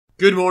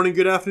Good morning,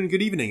 good afternoon,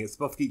 good evening. It's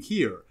Buff Geek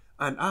here,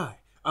 and I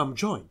am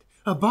joined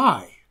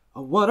by...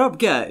 What up,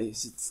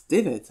 guys? It's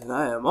David, and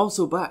I am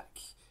also back.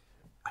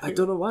 I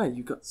don't know why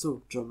you got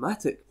so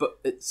dramatic, but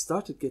it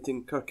started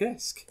getting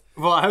Kirk-esque.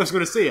 Well, I was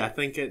going to say, I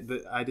think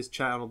I just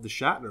channeled the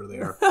Shatner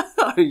there.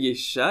 You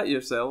shat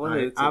yourself.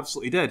 I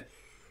absolutely did.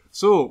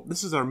 So,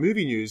 this is our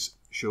movie news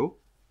show.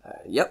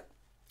 Yep.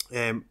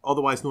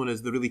 Otherwise known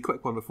as the really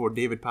quick one before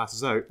David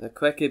passes out. The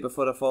quickie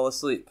before I fall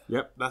asleep.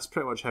 Yep, that's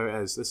pretty much how it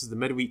is. This is the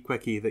midweek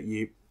quickie that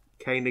you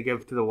kind of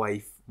give to the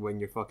wife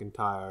when you're fucking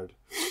tired.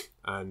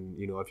 And,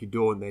 you know, if you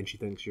don't, then she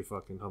thinks you're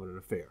fucking having an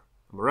affair.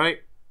 Am I right?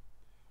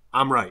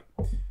 I'm right.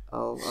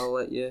 I'll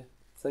let you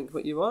think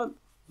what you want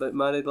about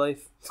married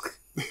life.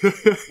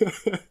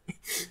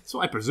 That's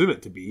what I presume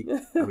it to be.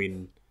 I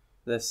mean...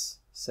 This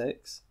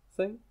sex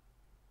thing?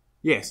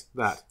 Yes,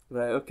 that.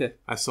 Right, okay.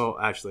 I saw,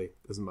 actually,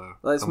 doesn't matter.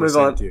 Let's move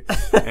on.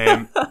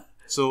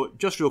 So,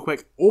 just real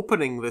quick,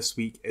 opening this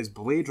week is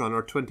Blade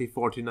Runner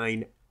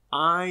 2049.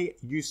 I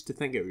used to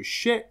think it was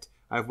shit.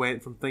 I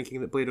went from thinking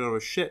that Blade Runner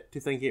was shit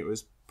to thinking it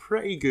was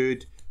pretty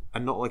good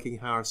and not liking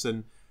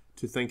Harrison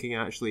to thinking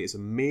actually it's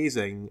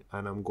amazing,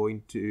 and I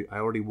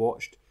already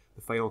watched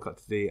the final cut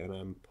today, and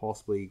I'm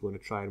possibly going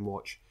to try and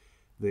watch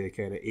the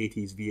kind of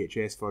 80s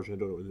VHS version. I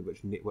don't know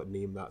what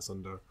name that's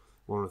under,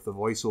 one with the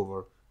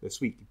voiceover this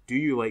week. Do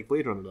you like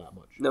Blade Runner that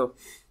much? No.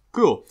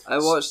 Cool. I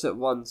watched it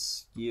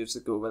once years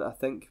ago, when I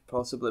think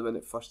possibly when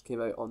it first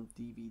came out on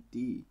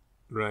DVD.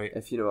 Right.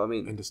 If you know what I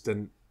mean. And just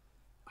didn't...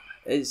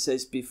 It's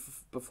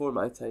before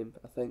my time,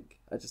 I think.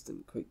 I just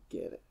didn't quite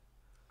get it.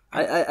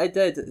 I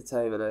did at the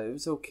time, and it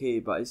was okay,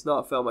 but it's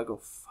not a film I go,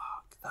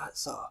 fuck,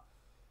 that's a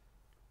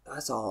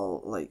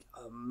like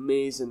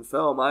amazing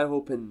film. I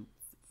hope in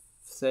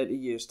 30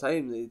 years'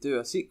 time they do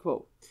a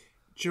sequel.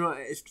 Do you know what?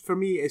 For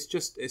me, it's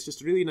just a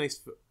really nice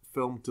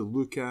film to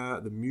look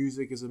at. The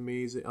music is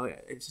amazing.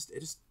 It's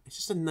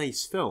just a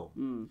nice film,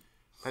 and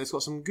it's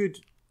got some good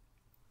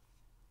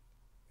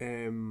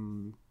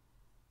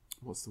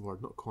what's the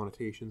word? Not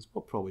connotations.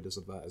 Well, probably does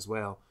have that as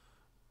well.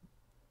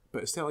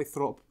 But it's definitely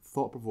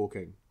thought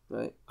provoking,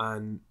 right?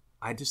 And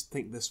I just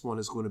think this one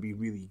is going to be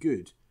really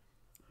good,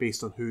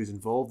 based on who's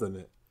involved in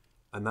it,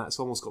 and that's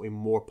almost got me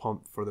more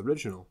pumped for the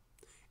original.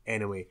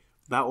 Anyway,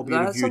 that will be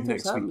reviewed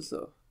next week.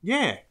 Though.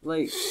 Yeah,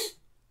 like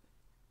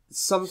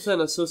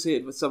something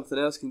associated with something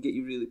else can get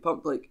you really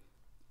pumped. Like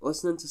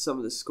listening to some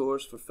of the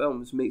scores for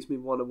films makes me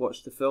want to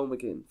watch the film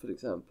again, for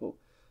example,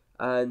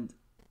 and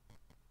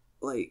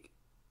like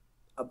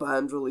a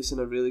band releasing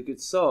a really good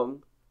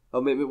song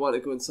will make me want to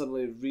go and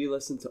suddenly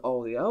re-listen to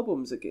all the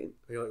albums again.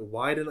 You're like,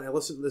 why didn't I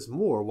listen to this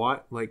more? Why?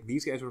 Like,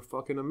 these guys were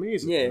fucking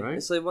amazing, yeah, right?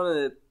 It's like one of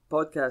the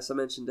podcasts I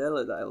mentioned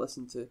earlier that I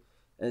listened to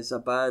is a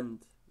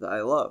band that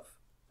I love,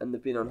 and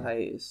they've been on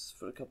hiatus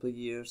for a couple of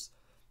years,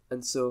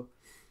 and so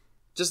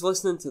just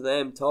listening to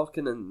them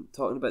talking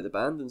about the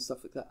band and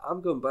stuff like that,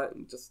 I'm going back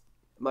and just,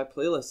 my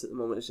playlist at the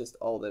moment is just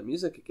all their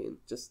music again,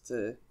 just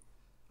to,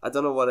 I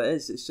don't know what it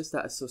is, it's just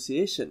that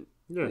association,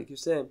 like you're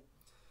saying.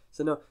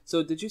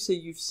 So did you say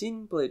you've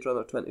seen Blade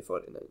Runner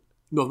 2049?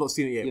 No, I've not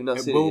seen it yet. You've not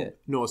seen it yet?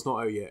 No, it's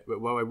not out yet.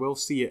 But I will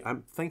see it.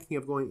 I'm thinking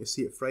of going to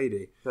see it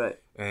Friday. Right.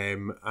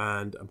 And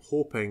I'm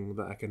hoping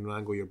that I can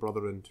wrangle your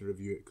brother in to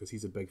review it, because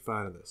he's a big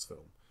fan of this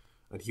film.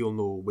 And he'll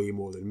know way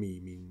more than me. I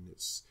mean,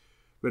 it's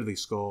Ridley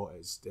Scott,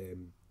 it's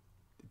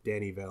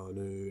Denis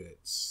Villeneuve,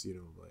 it's, you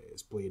know,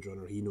 it's Blade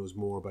Runner. He knows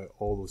more about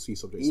all those three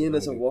subjects. Ian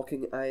is a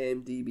walking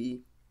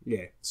IMDb.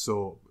 Yeah,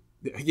 so...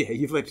 Yeah,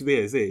 you've literally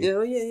is, eh? Yeah.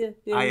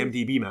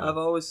 IMDb man. I've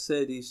always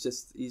said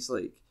he's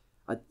like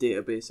a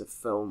database of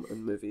film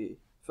and TV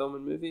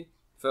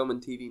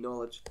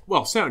knowledge.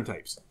 Well, certain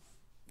types.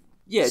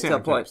 Yeah, to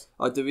a point.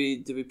 Or do we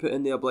put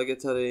in the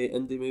obligatory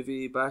indie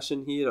movie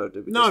bashing here, or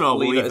do we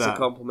leave it as a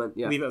compliment?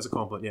 Yeah, leave it as a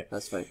compliment. Yeah,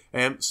 that's fine.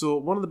 So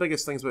one of the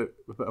biggest things about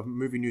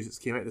movie news that's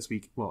came out this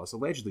week, well, it's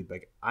allegedly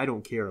big. I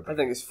don't care about. I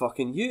think it's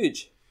fucking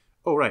huge.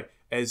 Oh right,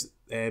 is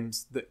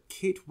that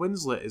Kate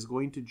Winslet is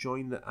going to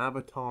join the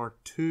Avatar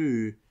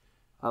 2.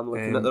 I'm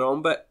looking at the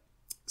wrong bit.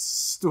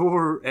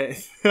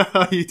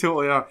 You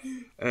totally are.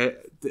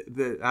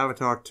 The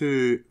Avatar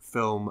 2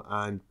 film,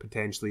 and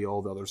potentially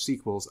all the other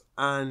sequels.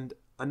 And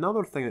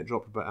another thing that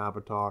dropped about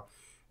Avatar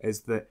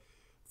is that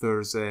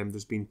there's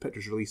been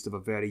pictures released of a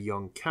very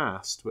young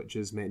cast, which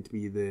is meant to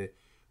be the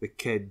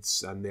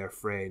kids and their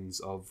friends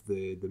of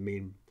the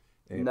main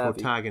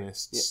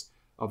protagonists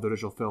of the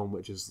original film,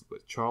 which is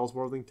Charles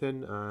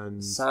Worthington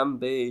and Sam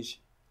Beige.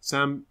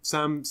 Sam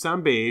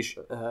Beige.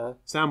 Uh-huh.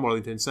 Sam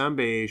Worthington, Sam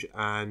Beige,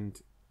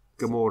 and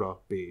Gamora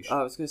Beige.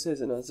 I was going to say,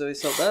 is it not Zoe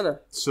Saldana?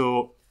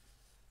 So,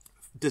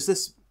 does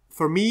this,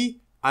 for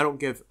me, I don't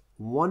give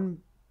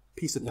one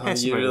piece of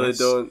piss you about really this.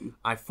 Don't.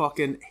 I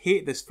fucking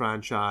hate this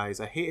franchise.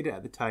 I hated it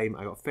at the time.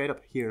 I got fed up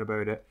hearing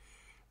about it.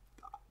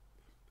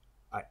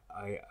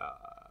 I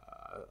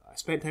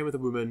spent time with a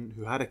woman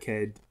who had a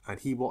kid, and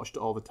he watched it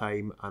all the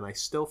time, and I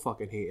still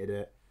fucking hated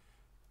it.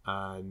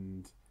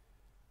 And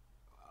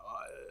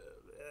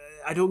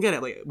I don't get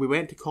it. Like, we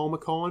went to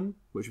Comic-Con,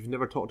 which we've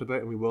never talked about,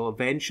 and we will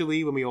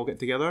eventually when we all get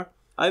together.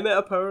 I met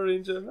a Power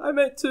Ranger. I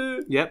met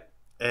two. Yep.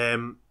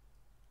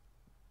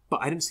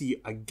 But I didn't see,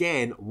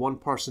 again, one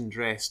person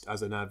dressed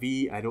as a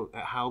Na'vi. At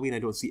Halloween, I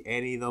don't see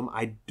any of them.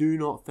 I do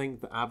not think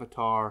that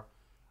Avatar...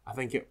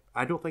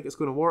 I don't think it's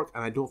going to work,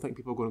 and I don't think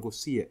people are going to go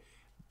see it.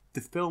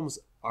 The films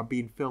are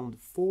being filmed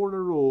 4 in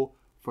a row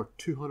for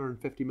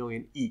 $250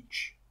 million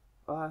each.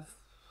 I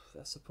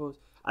suppose.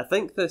 I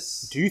think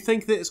this... Do you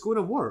think that it's going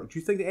to work? Do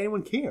you think that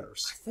anyone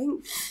cares? I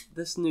think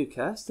this new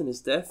casting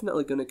is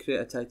definitely going to create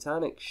a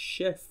Titanic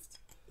shift.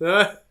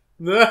 And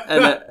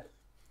it...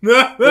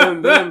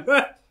 boom, boom.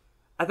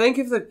 I think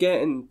if they're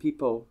getting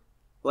people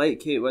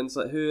like Kate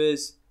Winslet, who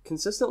is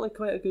consistently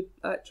quite a good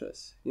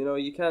actress, you know,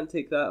 you can't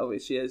take that away.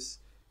 She is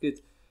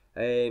good.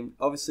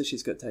 Obviously,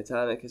 she's got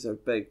Titanic as her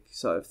big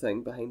sort of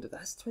thing behind her.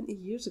 That's 20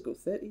 years ago,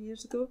 30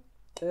 years ago?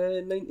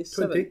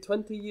 97,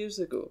 20 years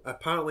ago.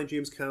 Apparently,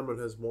 James Cameron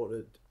has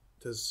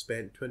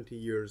spent 20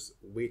 years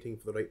waiting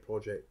for the right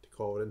project to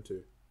call it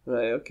into.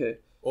 Right, okay.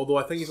 Although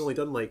I think he's only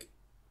done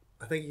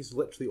I think he's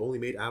literally only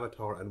made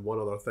Avatar and one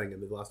other thing in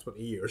the last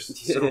 20 years.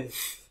 So.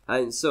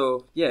 And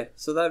so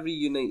that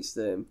reunites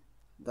them.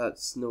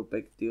 That's no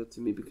big deal to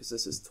me because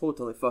this is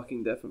totally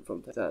fucking different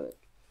from Titanic.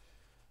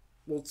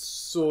 Well,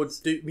 so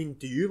do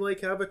you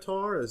like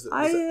Avatar?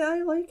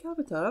 I like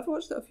Avatar. I've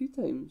watched it a few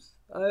times.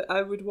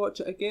 I would watch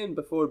it again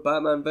before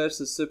Batman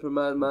vs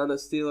Superman, Man of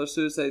Steel, or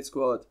Suicide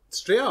Squad.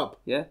 Straight up?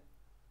 Yeah.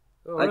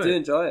 Oh, I do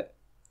enjoy it.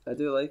 I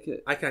do like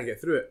it. I can't get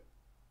through it.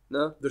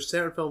 No? There's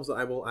certain films that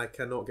I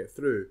cannot get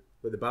through.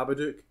 Like The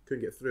Babadook,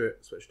 couldn't get through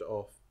it, switched it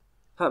off.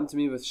 Happened to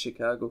me with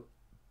Chicago.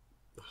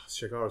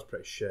 Chicago's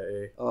pretty shit,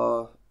 eh?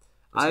 Oh,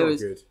 it's not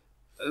good.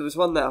 It was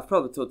one night, I've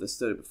probably told this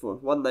story before.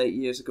 One night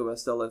years ago, I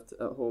still lived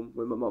at home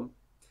with my mum,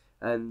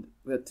 and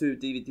we had 2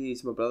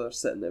 DVDs. My brother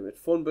sitting there. We had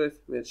Phone Booth,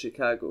 we had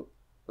Chicago.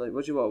 Like,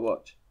 what do you want to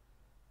watch?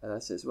 And I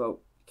says,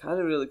 well, you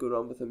can't really go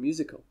wrong with a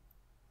musical.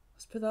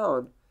 Let's put that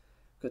on.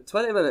 Got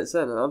 20 minutes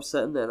in, and I'm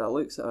sitting there, and I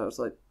looked at her. I was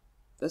like,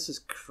 this is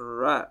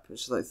crap. And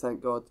she's like,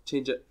 thank God,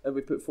 change it. And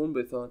we put Phone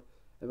Booth on,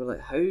 and we're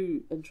like, how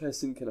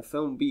interesting can a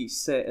film be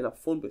set in a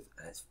phone booth?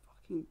 And it's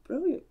fucking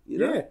brilliant, you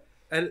know? Yeah,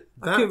 and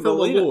that film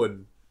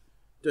alone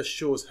just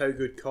shows how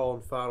good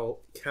Colin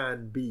Farrell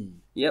can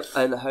be. Yep,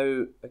 and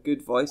how a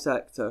good voice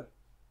actor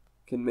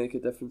can make a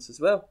difference as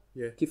well.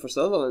 Yeah. Kiefer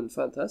Sutherland,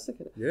 fantastic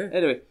in it. Yeah.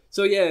 Anyway,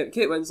 so yeah,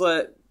 Kate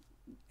Winslet,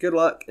 good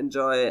luck,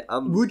 enjoy it.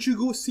 Would you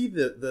go see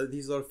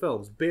these other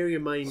films? Bearing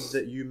in mind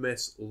that you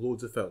miss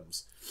loads of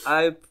films.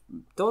 I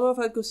don't know if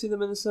I'd go see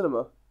them in the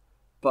cinema,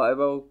 but I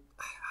will.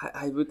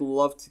 I would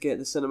love to get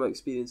the cinema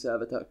experience of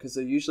Avatar because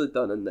they're usually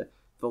done in the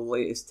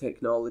latest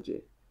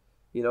technology.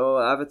 You know,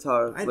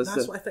 Avatar was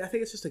I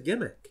think it's just a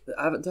gimmick.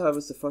 Avatar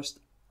was the first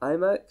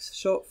IMAX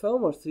shot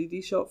film or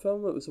 3D shot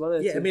film. It was one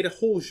of it made a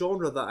whole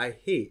genre that I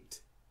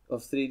hate.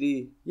 Of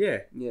 3D. Yeah.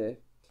 Yeah.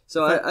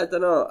 So I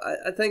don't know.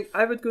 I think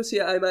I would go see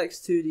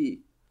IMAX 2D.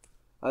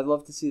 I'd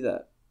love to see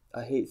that.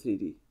 I hate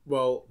 3D.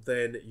 Well,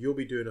 then you'll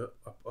be doing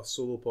a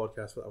solo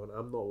podcast for that one.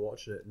 I'm not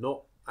watching it.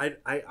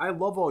 I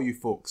love all you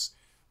folks.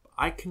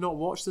 I cannot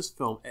watch this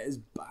film. It is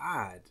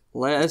bad.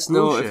 Let us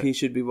know if he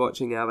should be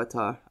watching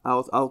Avatar.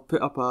 I'll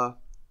put up a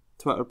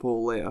Twitter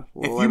poll later.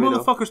 If you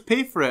motherfuckers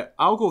pay for it,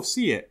 I'll go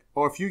see it.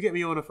 Or if you get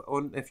me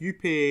on if you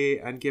pay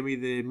and give me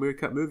the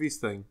Meerkat Movies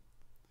thing,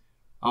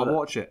 I'll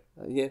watch it.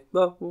 Yeah,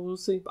 well, we'll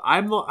see. But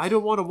I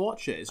don't want to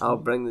watch it. I'll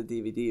bring the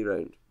DVD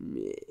round.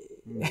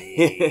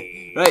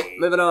 Right,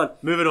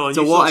 moving on.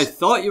 So what I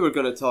thought you were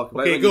going to talk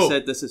about when you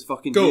said this is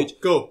fucking huge.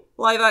 Go.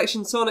 Live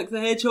action Sonic the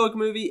Hedgehog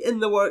movie in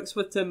the works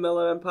with Tim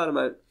Miller and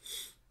Paramount.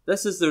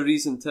 This is the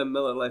reason Tim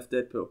Miller left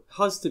Deadpool.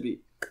 Has to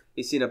be.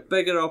 He's seen a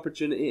bigger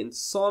opportunity in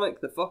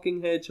Sonic the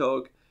fucking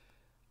Hedgehog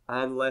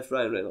and left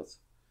Ryan Reynolds.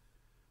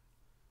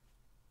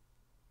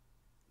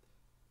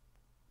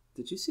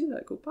 Did you see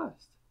that go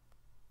past?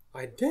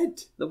 I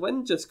did. The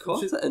wind just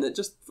caught it and it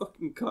just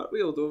fucking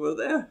cartwheeled over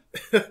there.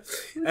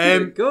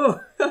 There you go.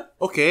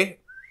 Okay.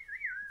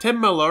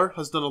 Tim Miller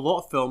has done a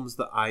lot of films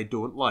that I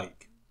don't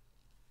like.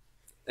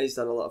 He's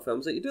done a lot of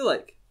films that you do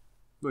like.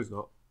 No, he's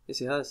not. Yes,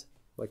 he has.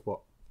 Like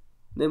what?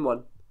 Name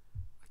one.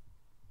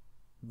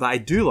 That I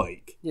do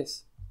like?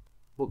 Yes.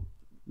 Well,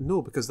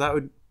 no, because that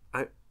would...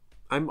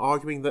 I'm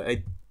arguing that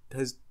it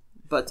has...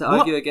 But to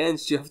argue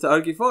against, you have to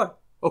argue for.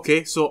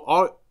 Okay,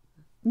 so...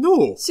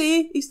 No!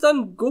 See, he's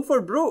done Go for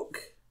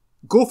Broke.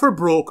 Go for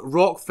Broke,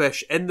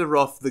 Rockfish, In the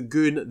Rough, The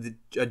Goon,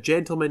 A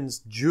Gentleman's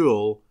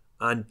Duel,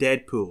 and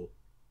Deadpool.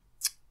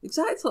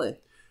 Exactly.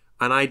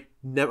 And I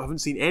haven't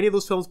seen any of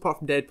those films apart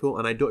from Deadpool,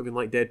 and I don't even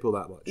like Deadpool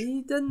that much.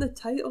 He done the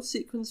title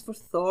sequence for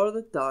Thor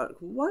the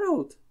Dark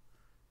World.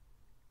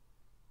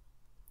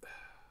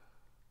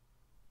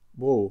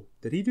 Whoa.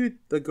 Did he do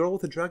The Girl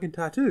with the Dragon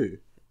Tattoo?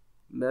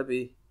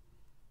 Maybe.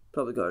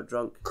 Probably got her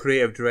drunk.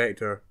 Creative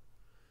director.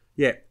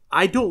 Yeah.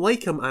 I don't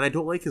like him, and I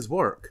don't like his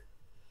work.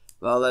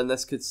 Well, then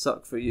this could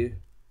suck for you.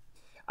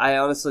 I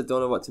honestly don't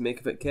know what to make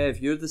of it. Kev,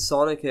 you're the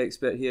Sonic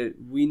expert here.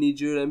 We need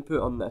your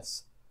input on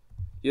this.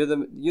 You're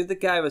the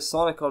guy with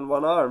Sonic on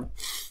one arm.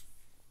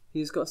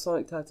 He's got a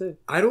Sonic tattoo.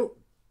 I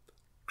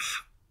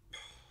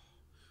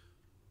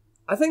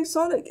I think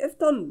Sonic, if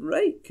done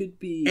right, could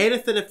be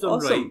anything if done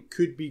awesome. right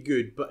could be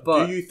good. But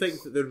do you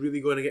think that they're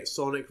really going to get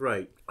Sonic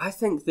right? I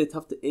think they'd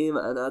have to aim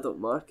at an adult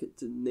market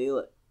to nail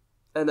it.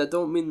 And I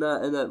don't mean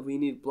that in that we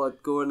need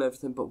blood, gore and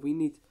everything, but we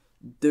need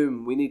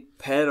doom, we need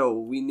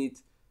peril, we need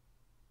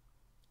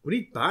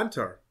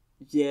banter.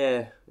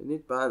 Yeah, we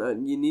need banter.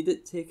 And you need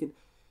it taken...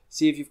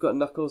 See, if you've got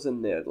Knuckles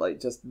in there,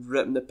 like, just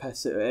ripping the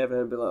piss out of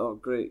everyone and be like, oh,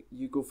 great,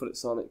 you go for it,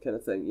 Sonic, kind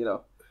of thing, you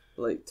know?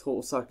 Like,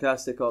 total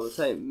sarcastic all the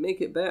time. Make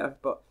it better,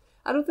 but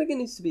I don't think it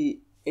needs to be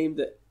aimed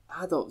at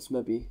adults,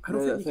 maybe. I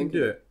don't think you can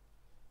do it.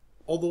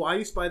 Although I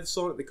used to buy the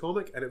Sonic the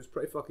comic, and it was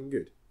pretty fucking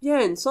good.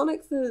 Yeah, and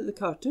Sonic the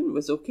cartoon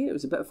was okay. It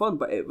was a bit of fun,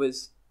 but it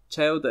was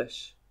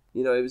childish.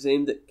 You know, it was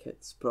aimed at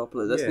kids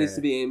properly. This needs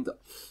to be aimed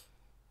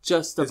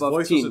just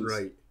above teens. His voice wasn't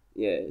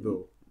right,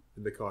 though,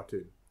 in the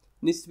cartoon.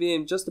 Needs to be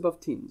aimed just above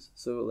teens,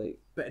 so like.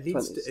 But it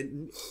needs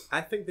 20s.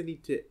 I think they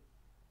need to.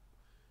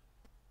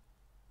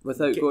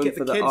 Without going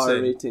for the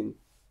R rating.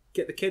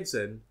 Get the kids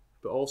in,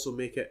 but also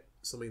make it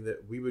something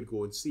that we would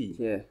go and see.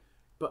 Yeah.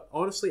 But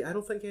honestly, I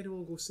don't think anyone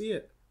will go see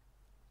it.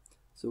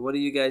 So what do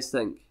you guys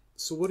think?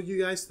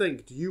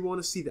 Do you want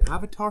to see the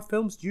Avatar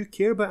films? Do you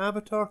care about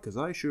Avatar? Because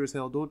I sure as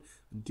hell don't.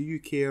 And do you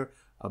care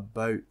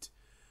about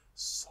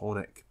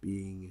Sonic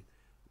being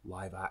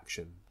live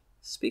action?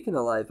 Speaking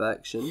of live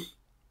action.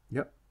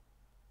 Yep.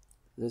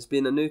 There's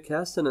been a new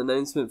casting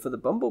announcement for the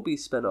Bumblebee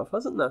spin-off,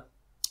 hasn't there?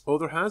 Oh,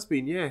 there has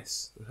been,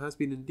 yes. There has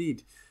been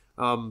indeed.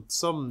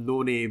 Some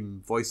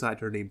no-name voice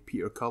actor named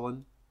Peter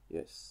Cullen.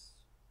 Yes.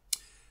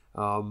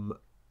 And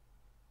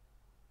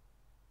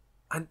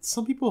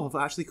some people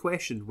have actually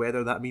questioned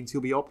whether that means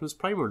he'll be Optimus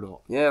Prime or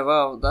not. Yeah,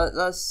 well,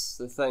 that's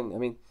the thing. I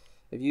mean,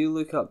 if you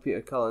look up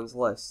Peter Cullen's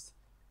list,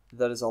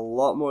 there is a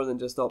lot more than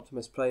just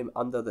Optimus Prime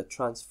under the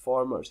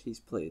Transformers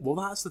he's played. Well,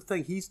 that's the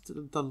thing. He's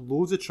done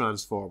loads of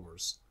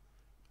Transformers.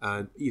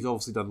 And he's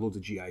obviously done loads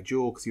of G.I.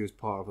 Joe because he was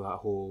part of that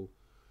whole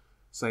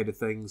side of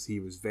things. He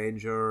was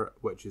Venger,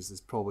 which is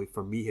probably,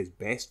 for me, his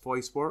best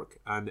voice work.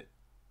 And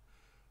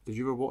did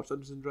you ever watch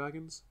Dungeons &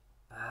 Dragons?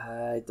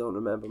 I don't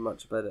remember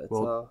much about it at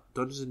all.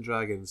 Dungeons &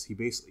 Dragons,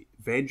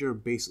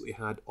 Venger basically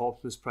had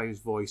Optimus Prime's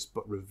voice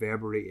but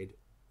reverberated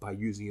by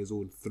using his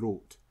own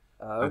throat.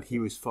 Okay. And he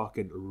was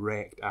fucking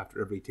wrecked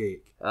after every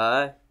take.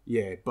 Aye.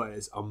 Yeah, but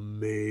it's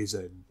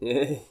amazing.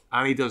 Yeah.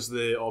 And he does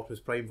the Optimus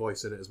Prime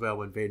voice in it as well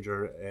when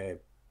Venger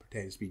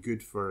pretends to be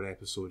good for an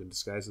episode and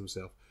disguises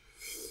himself.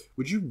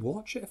 Would you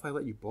watch it if I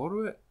let you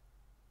borrow it?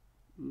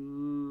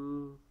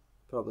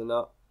 Probably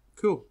not.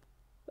 Cool.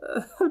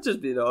 I'm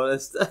just being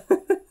honest.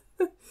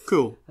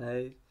 Cool.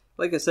 Aye.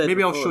 Like I said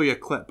maybe before, I'll show you a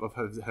clip of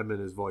him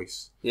and his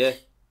voice. Yeah.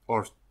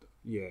 Or,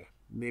 yeah,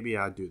 maybe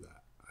I do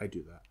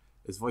that.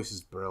 His voice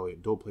is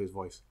brilliant. Don't play his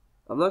voice.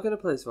 I'm not going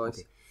to play his voice.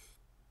 Okay.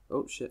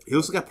 Oh, shit. He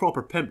looks like a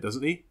proper pimp,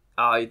 doesn't he?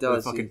 Ah, he does.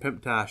 With fucking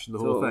pimp tash and the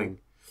whole thing.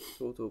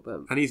 Total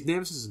pimp. And he's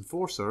Nemesis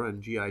Enforcer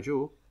in G.I.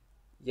 Joe.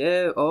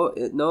 Yeah,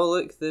 no,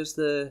 look, there's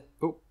the...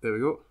 Oh, there we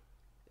go.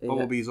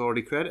 Bumblebee's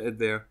already credited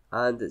there.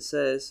 And it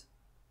says...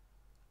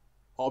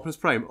 Optimus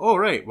Prime. Oh,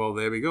 right, well,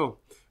 there we go.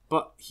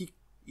 But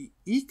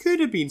he could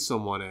have been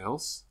someone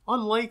else.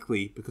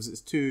 Unlikely, because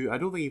it's too... I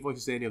don't think he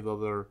voices any of the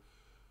other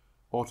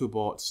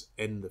Autobots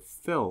in the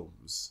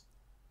films.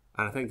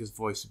 And I think his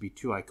voice would be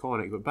too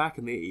iconic. But back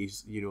in the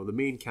 80s, you know, the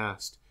main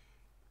cast...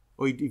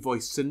 Oh, he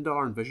voiced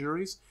Sindar in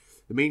Visionaries.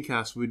 The main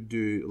cast would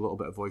do a little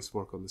bit of voice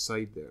work on the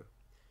side there.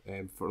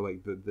 For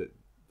like the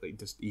like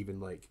just even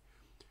like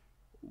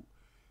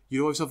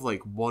you always have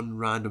like one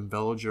random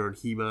villager in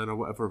He-Man or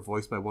whatever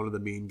voiced by one of the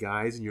main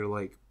guys, and you're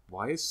like,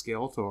 why is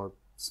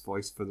Skeletor's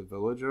voice for the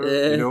villager?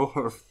 You know,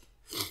 or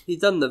he's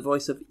done the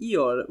voice of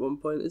Eeyore at one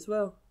point as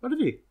well. Oh, did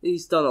he?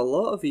 He's done a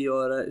lot of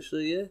Eeyore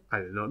actually. Yeah, I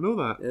did not know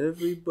that.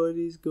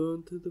 Everybody's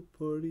gone to the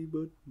party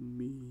but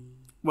me.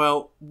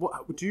 Well,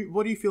 what do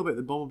you feel about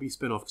the Bumblebee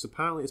spin-off? Because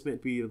apparently it's meant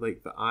to be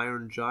like the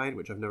Iron Giant,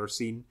 which I've never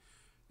seen.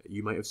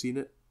 You might have seen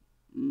it.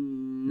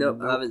 Nope,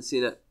 I haven't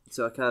seen it,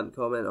 so I can't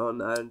comment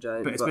on Iron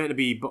Giant. But it's meant to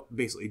be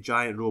basically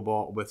giant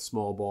robot with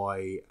small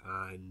boy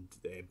and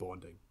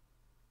bonding.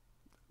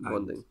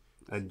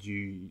 And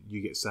you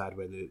get sad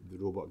when the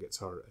robot gets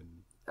hurt.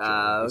 And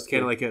it's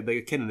kind of like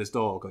a Ken and his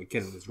dog, like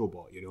Ken and his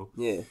robot, you know?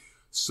 Yeah.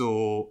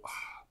 So,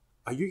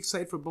 are you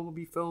excited for a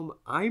Bumblebee film?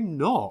 I'm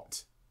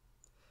not.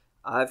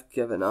 I've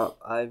given up.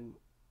 I'm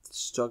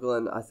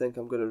struggling. I think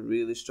I'm going to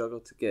really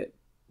struggle to get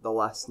The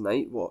Last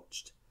Night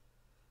watched.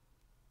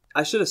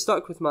 I should have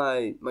stuck with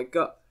my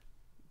gut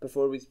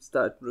before we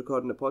started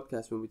recording the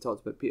podcast when we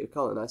talked about Peter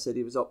Cullen. I said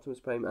he was Optimus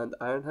Prime and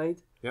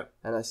Ironhide. Yep.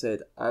 And I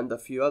said, and a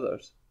few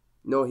others.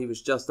 No, he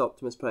was just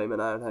Optimus Prime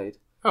and Ironhide.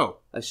 Oh.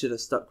 I should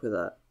have stuck with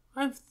that.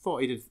 I thought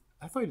he did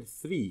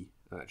 3,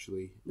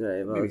 actually.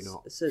 Right, well, maybe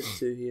not. It says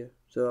 2 here,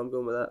 so I'm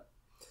going with that.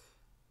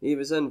 He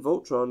was in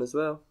Voltron as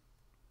well.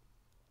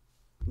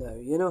 Now,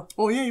 you know.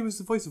 Oh, yeah, he was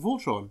the voice of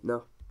Voltron.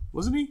 No.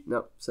 Wasn't he?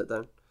 No, sit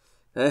down.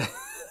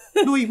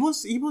 No, he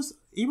was in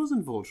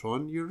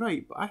Voltron. You're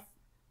right, but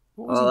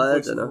what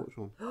was the voice of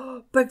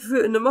Voltron?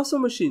 Bigfoot and the Muscle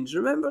Machines.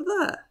 Remember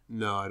that?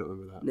 No, I don't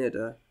remember that. Neither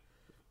do I.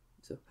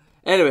 So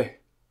anyway,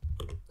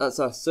 that's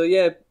us. So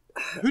yeah,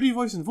 Who do you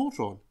voice in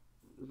Voltron?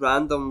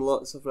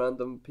 Lots of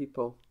random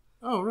people.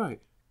 Oh, right.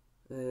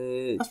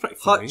 That's pretty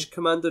funny. Hutch,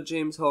 Commander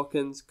James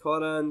Hawkins,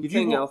 Coran,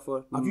 King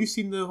Alpha. Have you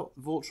seen the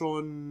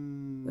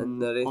Voltron And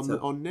narrator.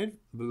 on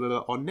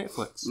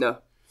Netflix? No.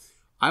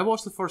 I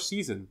watched the first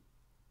season.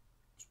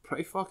 It's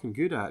pretty fucking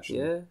good, actually.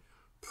 Yeah.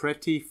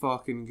 Pretty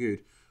fucking good.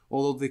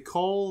 Although they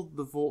call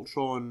the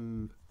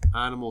Voltron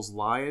animals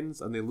lions,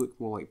 and they look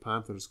more like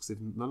panthers because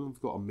none of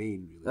them've got a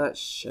mane, really. That's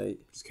shite.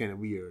 It's kind of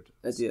weird.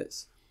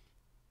 Idiots.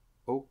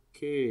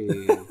 Okay.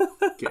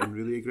 Getting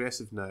really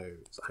aggressive now.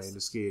 It's kind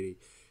of scary.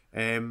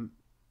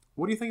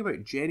 What do you think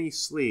about Jenny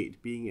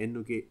Slate being in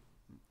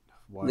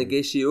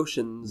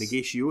Negotiations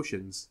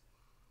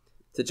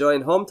to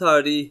join Hom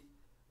Tardy,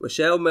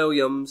 Michelle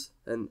Williams,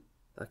 and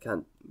I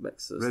can't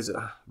mix those.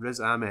 Riz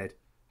Ahmed.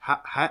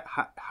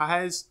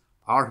 Has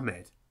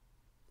Ahmed.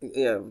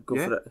 Yeah, go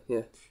for it.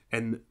 Yeah.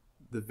 In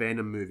the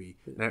Venom movie.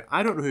 Now,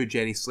 I don't know who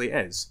Jenny Slate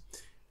is.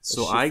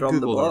 So I Googled from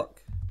the block?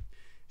 her.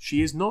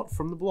 She is not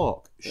from the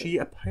block. Yeah. She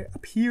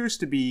appears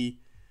to be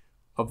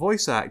a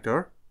voice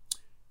actor,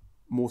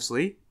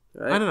 mostly.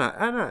 Right. And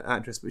an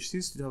actress, but she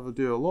seems to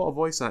do a lot of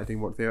voice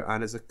acting work there,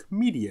 and is a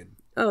comedian.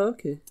 Oh,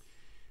 okay.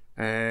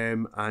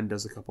 And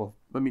does a couple.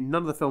 None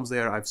of the films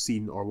there I've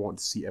seen or want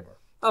to see ever.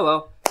 Oh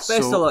well. Best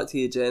of luck to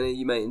you, Jenny.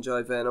 You might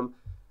enjoy Venom.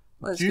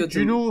 Do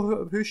you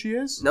know who she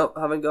is? Nope,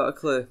 haven't got a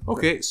clue.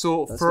 Okay,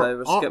 so that's why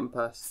we're skipping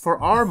past. For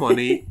our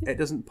money, it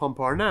doesn't pump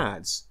our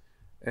nads.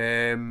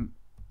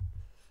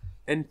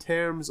 In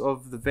terms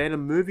of the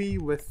Venom movie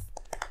with.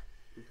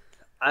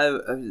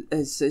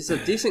 It's a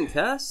decent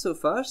cast so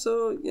far,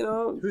 so, you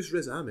know. Who's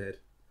Riz Ahmed?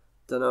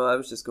 Don't know, I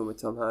was just going with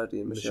Tom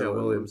Hardy and Michelle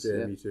Williams.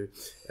 Yeah, me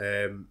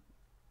too.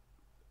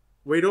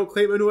 We don't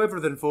claim to know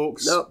everything,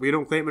 folks. Nope. We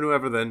don't claim to know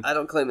everything. I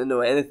don't claim to know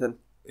anything.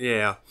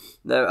 Yeah.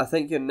 Now, I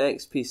think your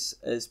next piece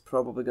is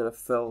probably going to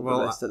fill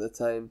the rest of the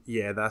time.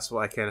 Yeah, that's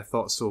what I kind of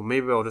thought. So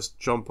maybe I'll just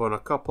jump on a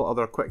couple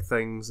other quick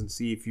things and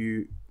see if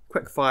you...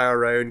 Quick fire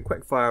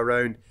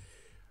round.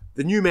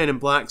 The new Men in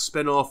Black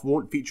spin-off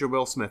won't feature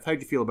Will Smith. How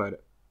do you feel about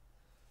it?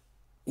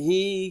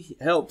 He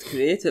helped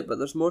create it, but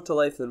there's more to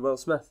life than Will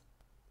Smith.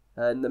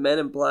 And the Men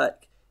in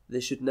Black, they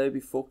should now be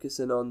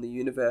focusing on the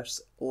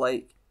universe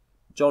like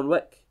John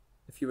Wick.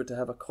 If you were to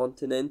have a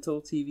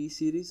Continental TV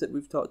series that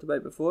we've talked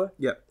about before,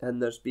 yep.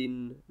 And there's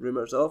been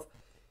rumours of,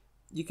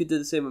 you could do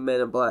the same with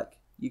Men in Black.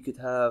 You could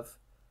have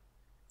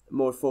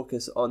more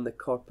focus on the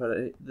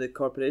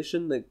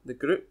corporation, the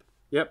group,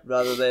 yep,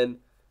 rather than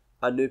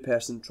a new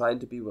person trying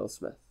to be Will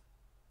Smith.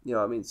 You know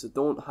what I mean? So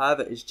don't have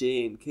it as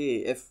J and K.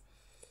 If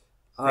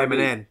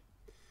M&N.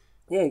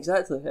 Yeah,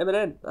 exactly.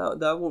 M&N.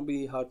 That won't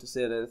be hard to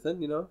say or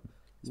anything, you know?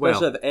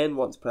 Especially if N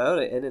wants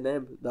priority. N and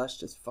M, that's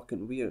just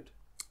fucking weird.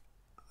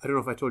 I don't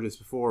know if I told you this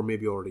before, or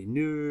maybe you already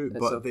knew,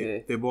 but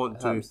okay. they want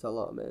to... It happens to a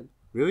lot of men.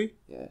 Really?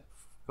 Yeah.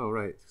 Oh,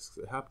 right.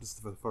 It happens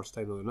for the first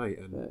time the other night.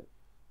 And right.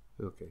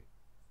 Okay.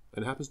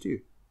 And it happens to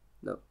you?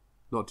 No.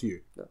 Not to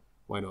you? No.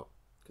 Why not?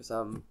 Because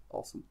I'm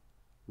awesome.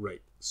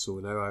 Right. So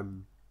now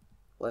I'm...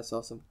 less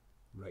awesome.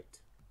 Right.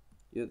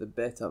 You're the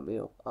beta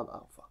male. I'm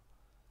alpha.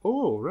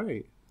 Oh,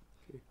 right.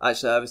 Okay.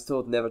 Actually, I was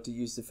told never to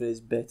use the phrase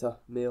beta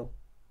male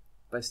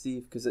by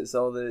Steve, because it's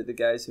all the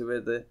guys who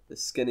wear the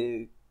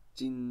skinny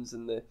jeans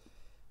and the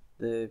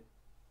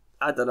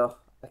I don't know.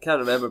 I can't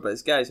remember, but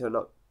it's guys who are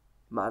not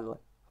manly,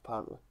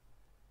 apparently.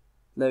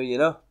 Now you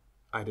know.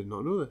 I did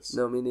not know this.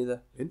 No, me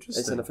neither. Interesting.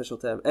 It's an official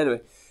term.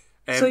 Anyway.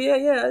 So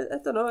yeah, I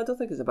don't know. I don't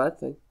think it's a bad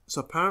thing. So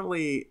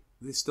apparently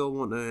they still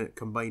want to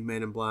combine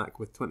Men in Black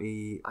with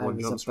 21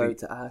 Jump Street. I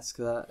was about to ask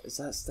that. Is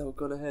that still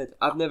going ahead?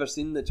 I've never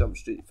seen the Jump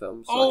Street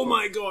films. So oh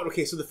my god.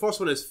 Okay, so the first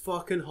one is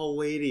fucking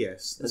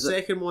hilarious. The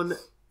second one,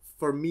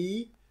 for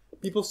me,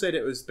 people said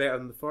it was better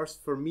than the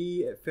first. For me,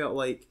 it felt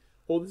like,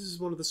 oh, this is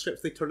one of the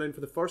scripts they turned in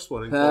for the first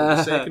one and called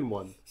the second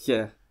one.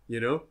 Yeah.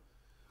 You know?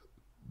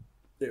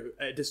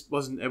 It just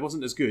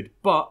wasn't as good.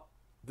 But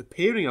the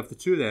pairing of the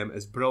two of them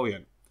is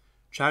brilliant.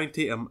 Channing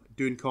Tatum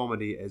doing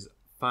comedy is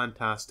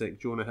fantastic.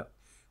 Jonah Hill.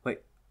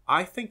 Like,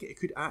 I think it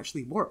could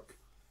actually work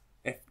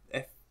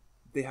if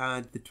they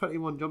had the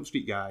 21 Jump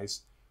Street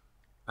guys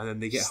and then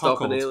they get Stop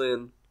huckled. An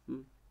alien.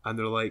 And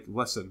they're like,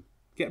 listen,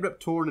 get Rip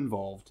Torn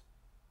involved.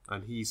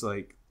 And he's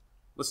like,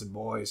 listen,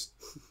 boys,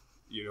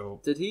 you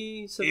know. Did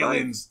he survive?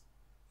 Aliens.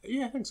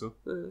 Yeah, I think so.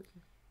 Okay.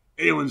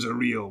 Aliens are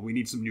real. We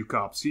need some new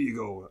cops. Here you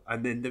go.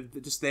 And then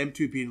just them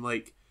two being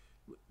like.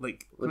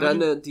 Would that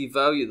not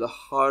devalue the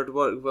hard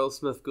work Will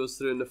Smith goes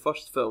through in the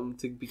first film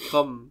to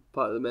become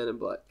part of the Men in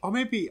Black? Or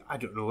maybe, I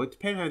don't know, it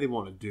depends how they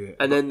want to do it.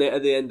 And then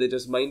at the end they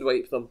just mind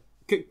wipe them.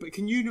 But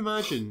can you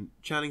imagine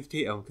Channing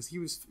Tatum? Because he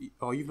was...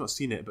 Oh, you've not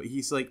seen it, but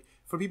he's like...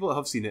 For people that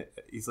have seen it,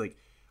 he's like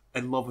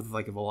in love with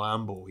like a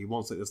Lambo. He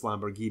wants like this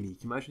Lamborghini.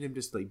 Can you imagine him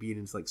just like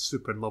being like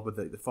super in love with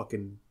like the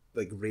fucking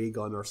like ray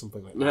gun or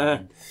something like that?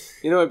 Yeah.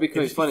 You know, it'd be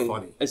quite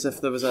funny. Is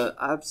if there was an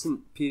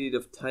absent period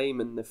of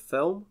time in the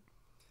film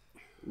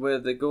where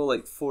they go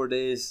like 4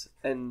 days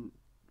in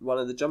one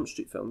of the Jump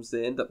Street films.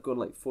 They end up going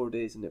like 4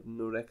 days and they have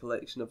no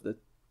recollection of the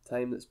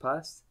time that's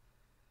passed.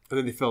 And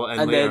then they fill it in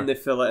and later. Then they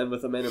fill it in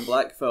with a Men in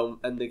Black film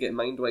and they get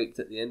mind wiped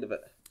at the end of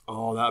it.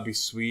 Oh, that'd be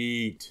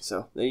sweet.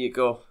 So there you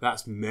go.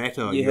 That's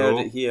meta. You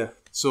heard it here.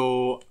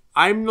 So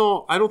I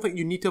don't think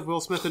you need to have Will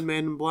Smith in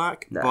Men in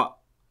Black, Nah. but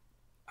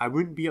I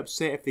wouldn't be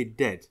upset if they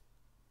did.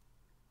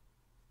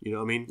 You know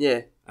what I mean?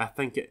 Yeah. I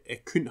think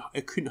it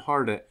couldn't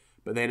hurt it.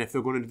 But then if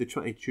they're going to do the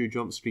 21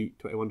 Jump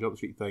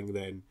Street thing,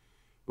 then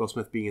Will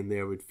Smith being in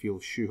there would feel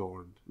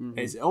shoehorned. Mm-hmm.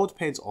 It all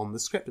depends on the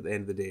script at the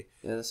end of the day.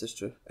 Yeah, this is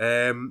true.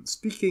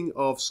 Speaking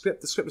of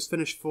script, the script was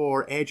finished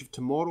for Edge of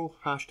Tomorrow,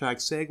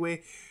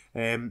 #segue.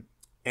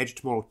 Edge of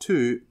Tomorrow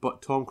 2,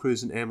 but Tom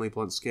Cruise and Emily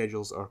Blunt's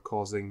schedules are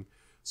causing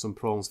some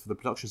problems for the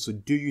production. So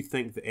do you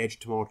think that Edge of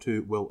Tomorrow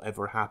 2 will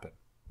ever happen?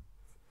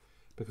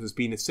 Because it's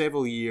been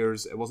several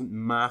years, it wasn't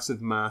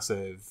massive.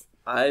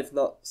 I've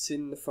not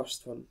seen the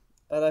first one,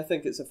 and I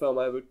think it's a film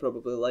I would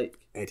probably like.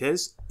 It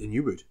is, and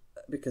you would.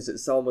 Because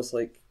it's almost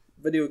like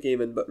video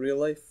gaming but real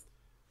life,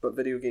 but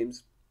video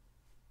games.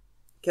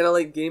 Kind of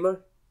like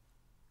Gamer,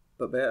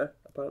 but better,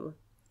 apparently.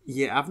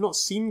 Yeah, I've not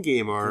seen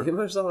Gamer.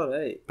 Gamer's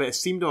alright. But it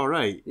seemed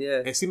alright.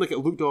 Yeah. It seemed like it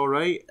looked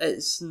alright.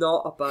 It's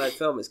not a bad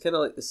film. It's kind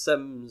of like The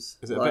Sims.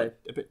 Is it live.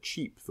 a bit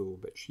cheap, though? A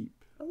bit cheap.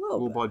 A little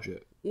Low bit.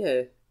 budget.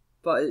 Yeah.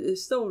 But it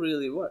still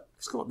really works.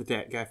 It's got the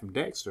guy from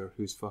Dexter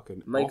who's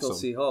fucking Michael awesome.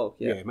 C. Hall.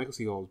 Yeah. Michael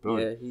C. Hall is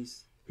brilliant. Yeah,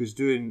 he's... Who's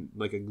doing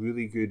like a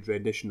really good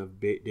rendition of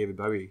David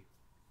Bowie.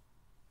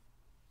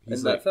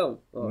 In that film?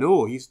 Oh.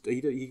 No, he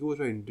goes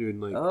around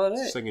doing like Oh,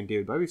 right. singing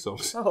David Bowie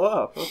songs. Oh,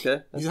 wow.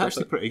 Okay. He's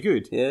actually pretty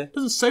good. Yeah.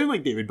 Doesn't sound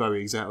like David Bowie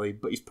exactly,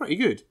 but he's pretty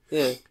good.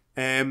 Yeah.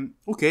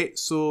 Okay,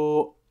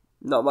 so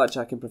Not much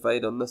I can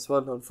provide on this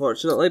one,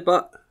 unfortunately,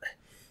 but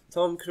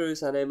Tom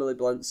Cruise and Emily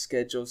Blunt's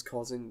schedules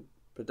causing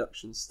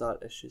production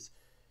start issues.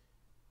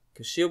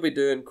 Because she'll be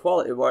doing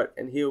quality work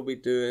and he'll be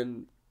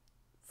doing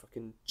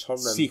fucking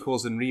churning.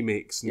 sequels and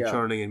remakes and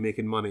churning and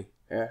making money.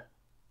 Yeah.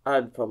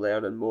 And probably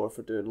earning more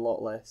for doing a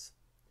lot less.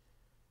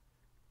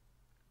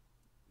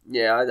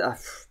 Yeah,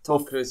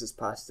 Tom Cruise is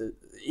past it.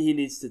 He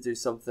needs to do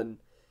something.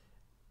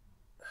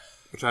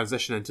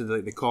 Transition into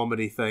the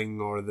comedy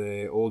thing or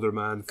the older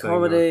man thing.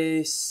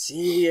 Comedy,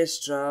 serious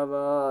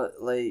drama,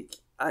 like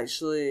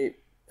actually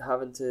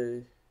having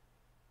to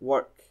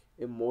work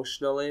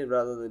emotionally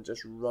rather than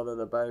just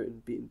running about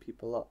and beating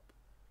people up.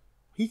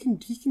 He can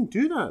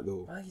do that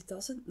though. He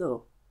doesn't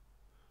know.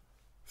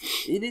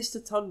 He needs to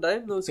turn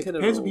down those It kind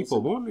of depends roles.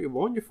 what people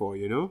want you for,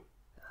 you know.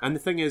 And the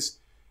thing is,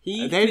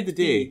 He at the end of could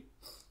the day,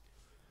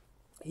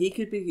 he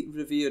could be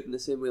revered in the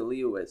same way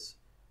Leo is.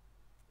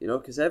 You know,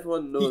 because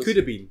everyone knows. he could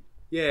have been.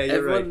 Yeah, you're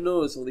Everyone right.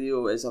 knows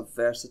Leo is a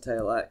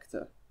versatile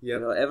actor. Yeah.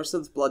 You know, ever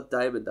since Blood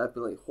Diamond, I've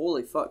been like,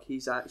 holy fuck,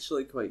 he's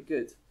actually quite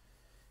good.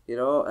 You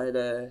know,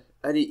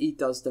 and he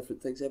does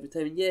different things every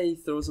time. And yeah, he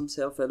throws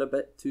himself in a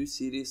bit too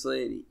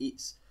seriously, and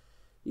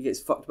he gets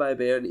fucked by a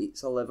bear and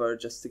eats a liver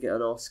just to get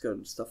an Oscar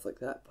and stuff like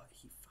that. But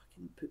he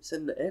fucking puts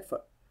in the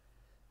effort,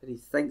 and he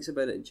thinks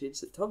about it and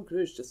changes it. Tom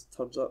Cruise just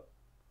turns up,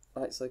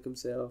 acts like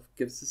himself,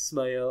 gives a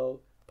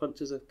smile,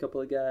 punches a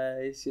couple of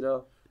guys. You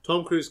know,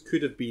 Tom Cruise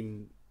could have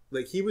been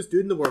like he was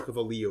doing the work of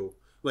a Leo.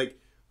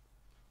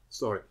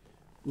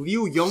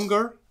 Leo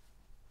younger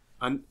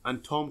and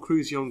Tom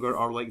Cruise younger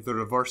are like the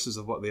reverses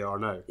of what they are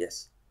now.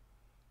 yes.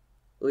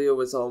 Leo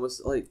was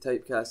almost like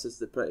typecast as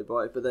the pretty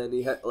boy, but then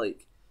he hit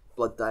like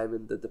Blood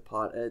Diamond, The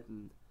Departed,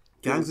 and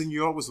Gangs in New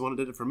York was the one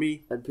that did it for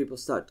me. and people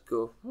start to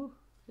go, oh,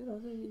 you know,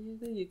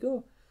 there you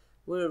go.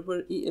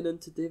 We're eating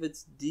into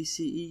David's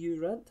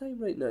DCEU rant time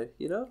right now,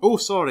 you know. Oh,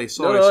 sorry.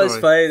 No,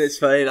 it's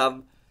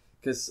fine.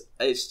 Because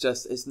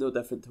it's no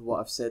different to what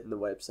I've said on the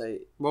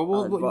website.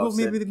 Well,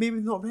 maybe they've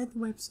not read the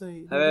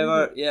website.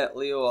 However, yeah,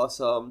 Leo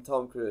awesome,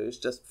 Tom Cruise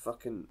just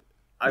fucking.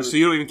 So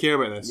you don't even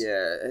care about this?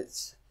 Yeah,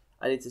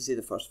 I need to see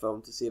the first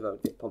film to see if I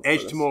would get pumped.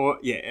 Edge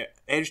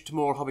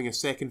Tomorrow having a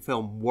second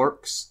film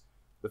works.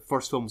 The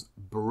first film's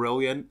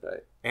brilliant.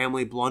 Right.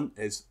 Emily Blunt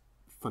is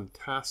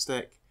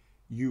fantastic.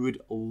 You would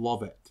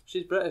love it.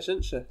 She's British,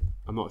 isn't she?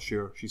 I'm not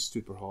sure. She's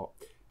super hot.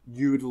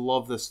 You would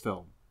love this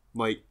film.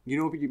 Like, you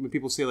know when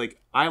people say,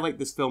 like, I like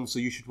this film, so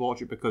you should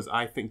watch it because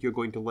I think you're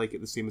going to like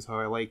it the same as how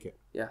I like it.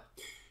 Yeah.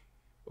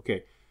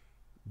 Okay.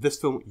 This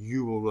film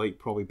you will like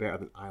probably better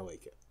than I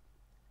like it.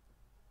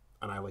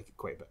 And I like it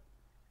quite a bit.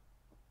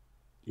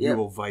 You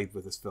will vibe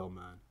with this film,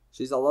 man.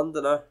 She's a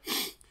Londoner.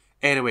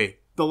 Anyway,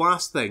 the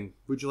last thing.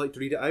 Would you like to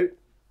read it out?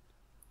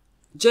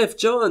 Geoff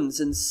Johns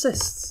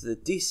insists the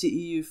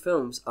DCEU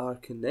films are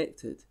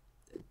connected.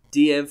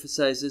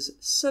 De-emphasises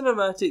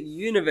cinematic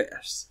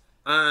universe.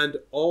 And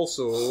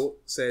also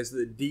says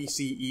that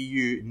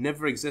DCEU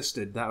never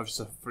existed. That was just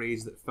a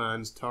phrase that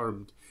fans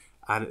termed.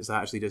 And it's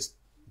actually just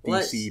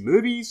DC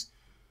movies.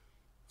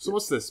 So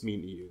what's this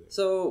mean to you then?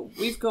 So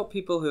we've got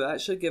people who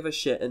actually give a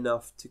shit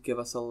enough to give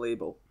us a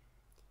label.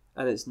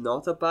 And it's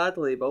not a bad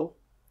label.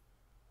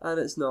 And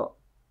it's not,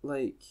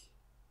 like,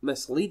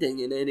 misleading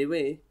in any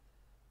way.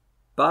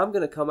 But I'm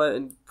going to come out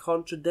and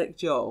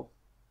contradict y'all.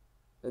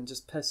 And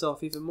just piss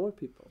off even more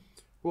people.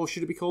 Well,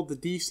 should it be called the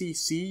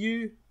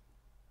DCCU?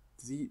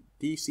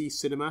 DC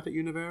Cinematic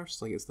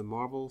Universe? Like it's the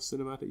Marvel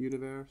Cinematic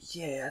Universe?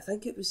 Yeah, I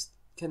think it was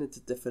kind of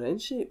to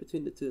differentiate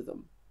between the two of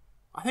them.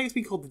 I think it's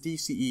been called the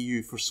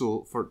DCEU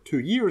for 2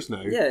 years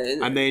now. Yeah.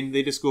 And then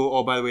they just go,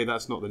 oh, by the way,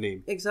 that's not the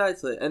name.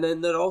 Exactly. And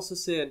then they're also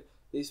saying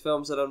these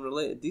films are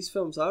unrelated. These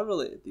films are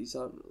related. These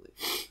aren't related.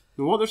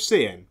 Now, what they're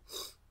saying,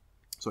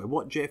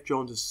 what Geoff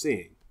Johns is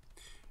saying,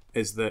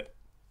 is that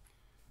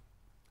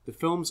the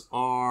films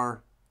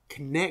are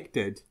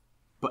connected,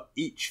 but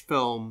each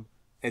film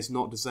is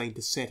not designed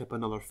to set up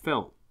another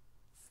film.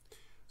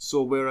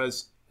 So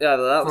whereas,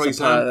 for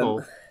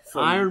example,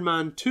 Iron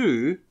Man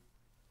 2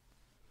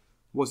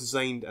 was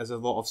designed as a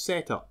lot of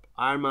setup.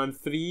 Iron Man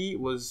 3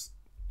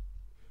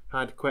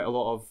 had quite a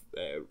lot of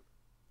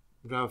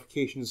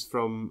ramifications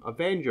from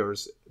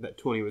Avengers that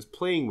Tony was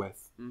playing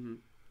with.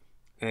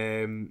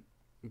 Mm-hmm.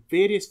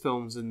 Various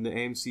films in the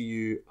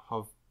MCU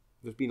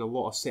there's been a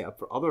lot of setup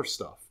for other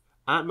stuff.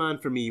 Ant-Man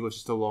for me was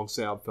just a long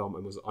setup film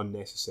and was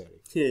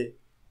unnecessary.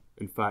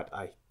 In fact,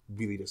 I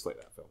really dislike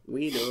that film.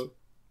 We know.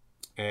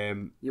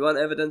 You want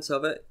evidence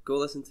of it? Go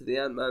listen to the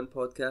Ant-Man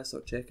podcast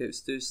or check out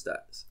Stu's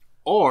stats.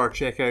 Or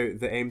check out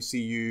the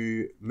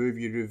MCU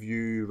movie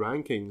review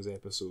rankings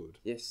episode.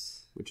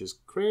 Yes. Which is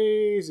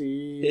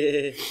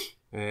crazy.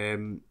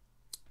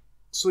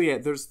 So yeah,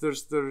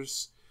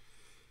 there's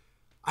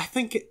I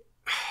think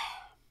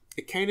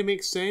it kind of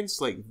makes sense.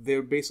 Like,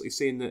 they're basically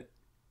saying that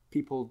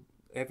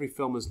every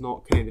film is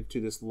not connected to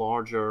this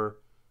larger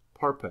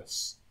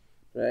purpose.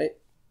 Right.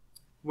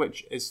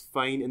 Which is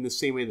fine in the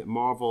same way that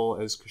Marvel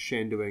is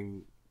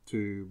crescendoing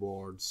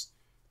towards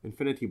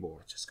Infinity War.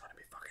 Which is going to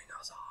be fucking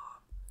awesome.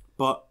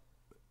 But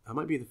that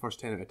might be the first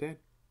 10 out of 10.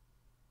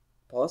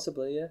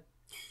 Possibly, yeah.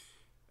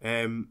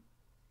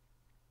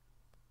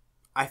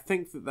 I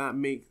think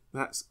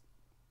that's...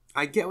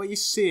 I get what you're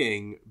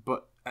saying,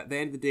 but at the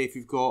end of the day, if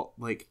you've got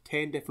like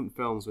 10 different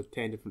films with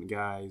 10 different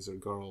guys or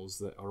girls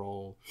that are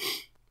all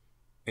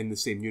in the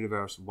same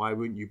universe, why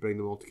wouldn't you bring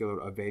them all together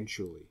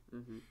eventually?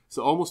 Mm-hmm.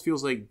 So it almost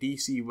feels like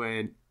DC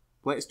went,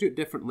 let's do it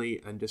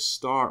differently and just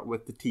start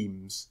with the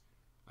teams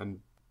and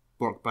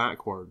work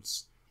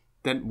backwards.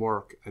 Didn't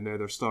work, and now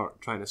they're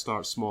trying to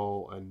start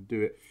small and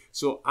do it.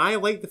 So I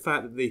like the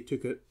fact that they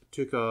took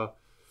a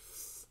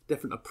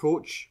different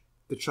approach.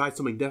 They tried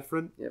something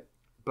different. Yep.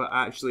 But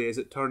actually, as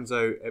it turns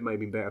out, it might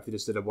have been better if they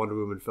just did a Wonder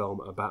Woman film,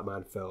 a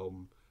Batman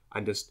film,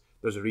 and just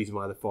there's a reason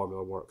why the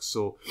formula works.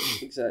 So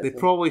exactly. They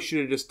probably should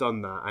have just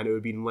done that, and it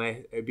would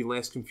be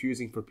less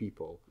confusing for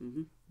people.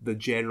 Mm-hmm. The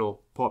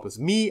general populace.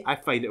 Me, I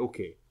find it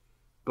okay,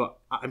 but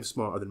I'm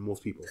smarter than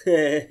most people.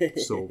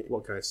 So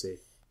what can I say?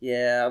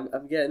 Yeah,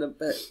 I'm getting a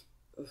bit.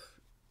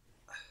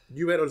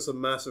 You went on some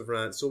massive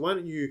rant, so why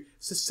don't you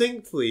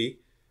succinctly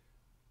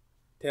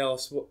tell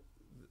us about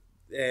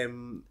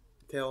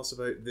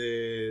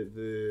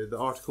the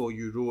article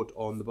you wrote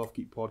on the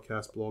Buffkeep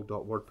Podcast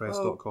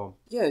blog.wordpress.com.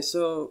 Yeah,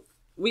 so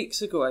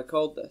weeks ago I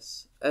called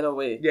this, in a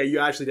way. Yeah, you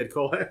actually did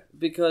call it.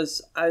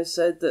 Because I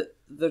said that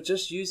they're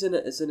just using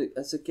it as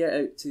a get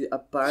out to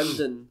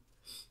abandon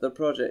their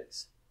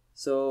projects.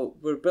 So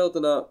we're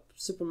building up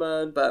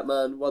Superman,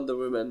 Batman, Wonder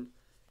Woman,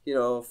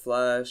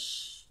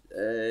 Flash,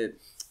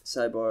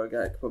 Cyborg,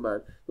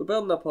 Aquaman. We're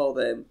building up all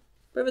them.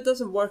 But if it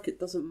doesn't work, it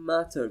doesn't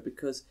matter,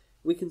 because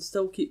we can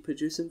still keep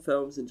producing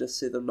films and just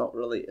say they're not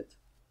related.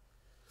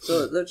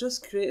 So they're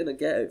just creating a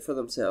get out for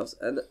themselves.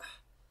 And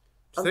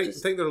I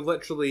think they're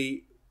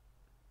literally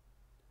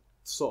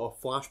sort of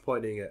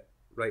flashpointing it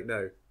right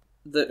now.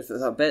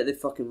 I bet they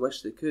fucking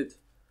wish they could.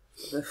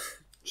 Do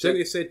you think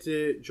they said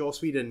to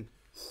Joss Whedon,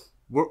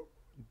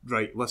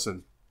 right,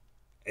 listen,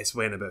 it's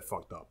went a bit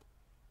fucked up.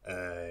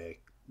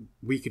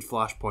 We could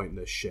flashpoint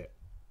this shit.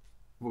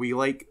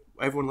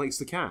 Everyone likes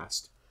the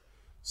cast.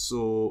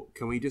 So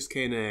can we just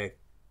kind of...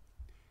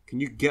 Can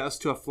you get us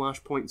to a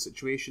flashpoint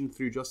situation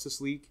through Justice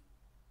League?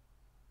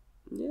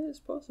 Yeah, it's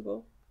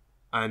possible.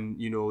 And,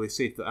 they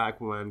say to the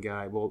Aquaman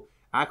guy, well,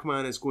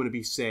 Aquaman is going to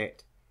be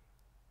set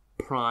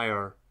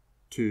prior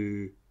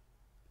to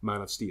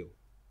Man of Steel.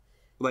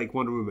 Like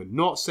Wonder Woman.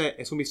 It's going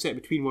to be set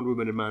between Wonder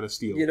Woman and Man of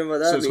Steel. You know what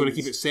that means? So it's going to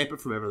keep it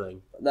separate from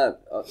everything.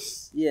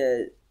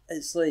 Yeah,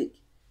 it's like...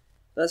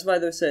 That's why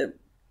they've said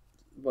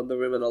Wonder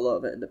Woman a lot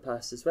of it in the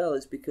past as well,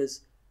 is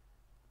because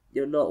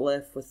you're not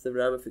left with the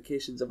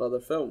ramifications of other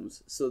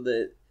films. So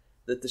the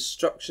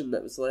destruction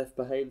that was left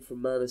behind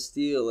from Man of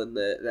Steel and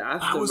the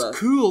aftermath... That was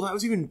cool. That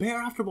was even better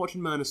after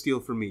watching Man of Steel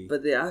for me.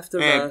 But the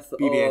aftermath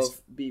BVS.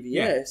 of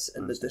BVS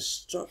and the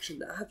destruction,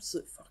 the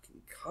absolute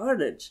fucking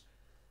carnage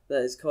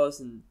that is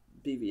causing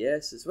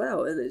BVS as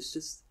well. And it's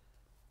just...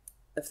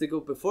 If they go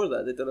before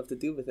that, they don't have to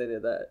deal with any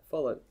of that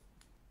fallout.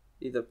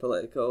 Either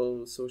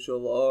political,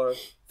 social, or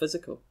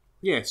physical.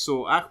 Yeah,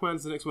 so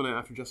Aquaman's the next one out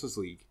after Justice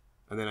League.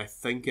 And then I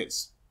think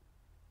it's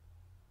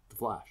The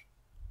Flash.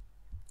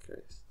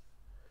 Christ.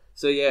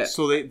 So yeah.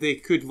 So they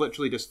could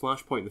literally just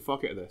flashpoint the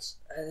fuck out of this.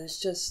 And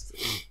it's just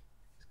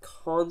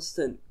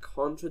constant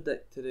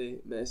contradictory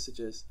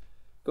messages.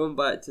 Going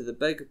back to the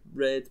big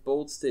red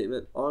bold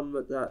statement on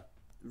with that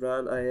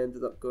rant I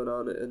ended up going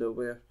on out of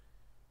nowhere.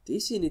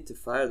 DC need to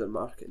fire their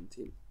marketing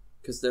team.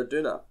 Because they're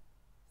doing a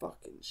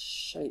fucking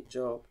shite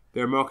job.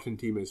 Their marketing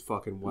team is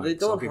fucking whack. They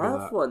don't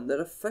have one.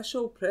 Their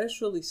official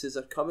press releases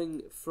are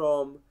coming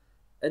from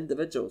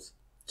individuals.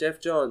 Geoff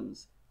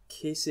Johns,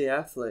 Casey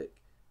Affleck,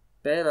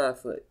 Ben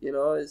Affleck. You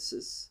know,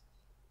 it's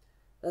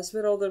that's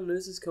where all their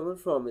news is coming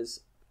from, is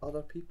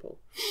other people.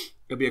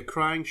 It'd be a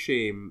crying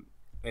shame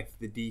if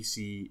the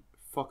DC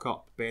fuck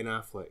up Ben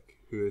Affleck,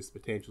 who has the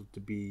potential to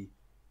be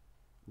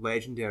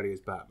legendary as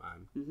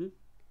Batman. Mm-hmm.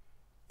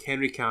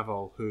 Henry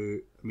Cavill, who,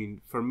 I mean,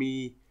 for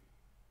me,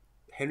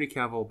 Henry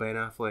Cavill, Ben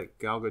Affleck,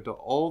 Gal Gadot,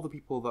 all the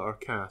people that are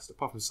cast,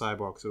 apart from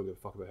Cyborg, because I don't give a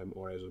fuck about him,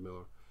 or Ezra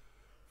Miller,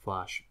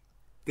 Flash,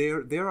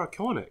 they're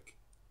iconic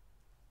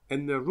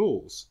in their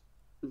roles.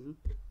 Mm-hmm.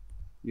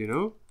 You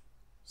know?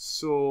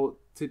 So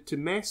to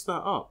mess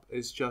that up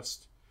is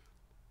just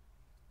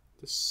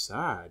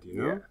sad,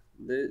 you know?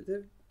 Yeah, they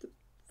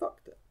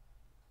fucked it.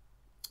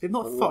 They've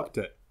not fucked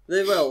it.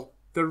 They will.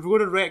 They're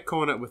going to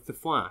retcon it with the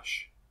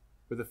Flash,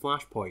 with the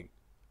Flashpoint,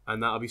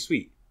 and that'll be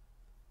sweet.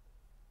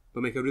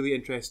 They'll make a really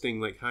interesting,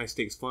 like,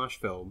 high-stakes Flash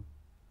film,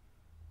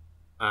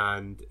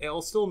 and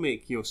it'll still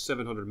make,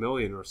 700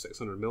 million or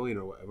 600 million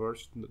or whatever,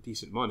 it's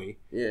decent money.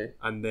 Yeah.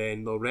 And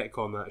then they'll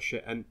retcon that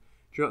shit, and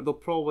do you know, they'll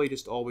probably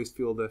just always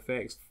feel the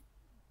effects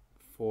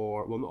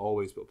well, not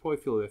always, but probably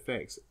feel the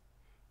effects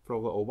for a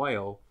little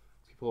while.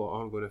 People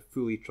aren't going to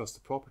fully trust the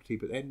property,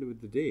 but at the end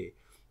of the day,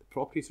 the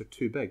properties are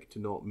too big to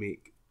not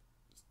make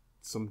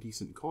some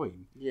decent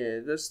coin. Yeah,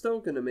 they're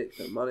still going to make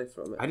their money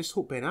from it. I just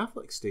hope Ben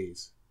Affleck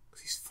stays,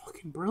 because he's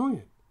fucking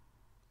brilliant.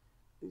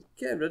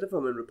 Get rid of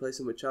him and replace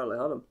him with Charlie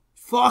Hunnam.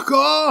 Fuck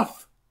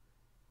off!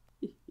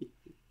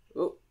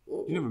 Oh.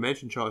 You never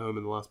mentioned Charlie Hunnam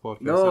in the last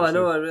podcast. No, actually. I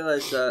know, I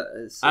realised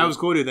that. I was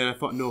going to, then I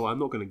thought, no, I'm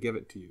not going to give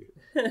it to you.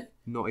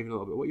 Not even a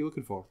little bit. What are you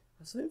looking for?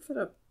 I was looking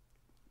for a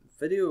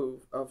video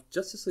of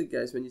Justice League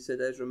guys when you said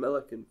Ezra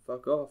Miller can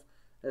fuck off.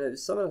 And it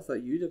was something I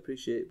thought you'd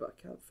appreciate, but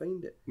I can't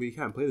find it. Well, you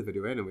can't play the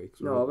video anyway.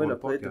 No, I wouldn't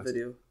have played the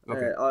video.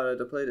 Okay. Or I'd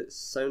have played it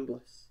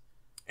soundless.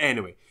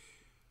 Anyway.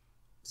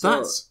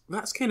 So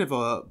that's kind of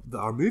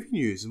our movie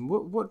news. And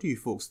what do you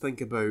folks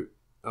think about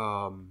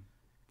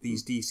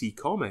these DC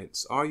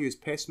comments? Are you as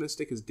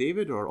pessimistic as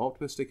David or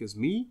optimistic as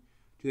me?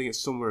 Do you think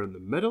it's somewhere in the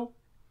middle?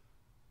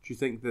 Do you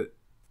think that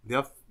they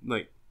have,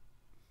 like,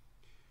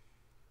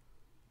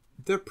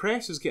 their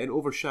press is getting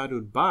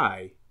overshadowed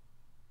by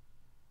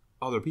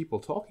other people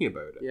talking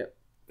about it? Yeah.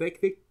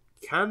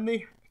 Can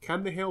they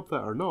help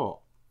that or not?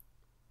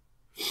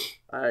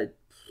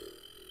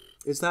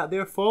 Is that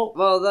their fault?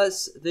 Well,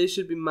 they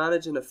should be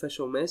managing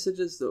official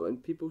messages though,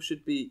 and people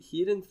should be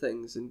hearing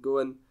things and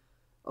going,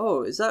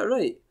 "Oh, is that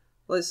right?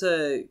 Let's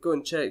go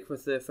and check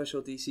with the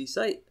official DC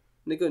site."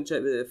 And they go and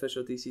check with the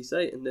official DC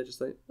site, and they're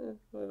just like,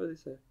 whatever they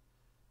say.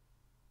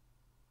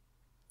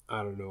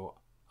 I don't know.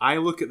 I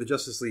look at the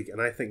Justice League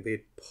and I think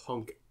they'd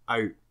punk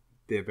out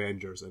the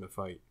Avengers in a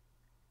fight.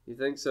 You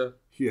think so?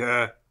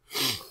 Yeah.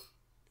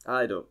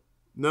 I don't.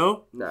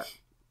 No? Nah.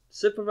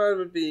 Superman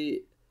would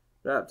be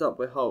wrapped up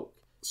with Hulk.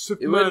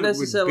 Superman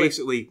would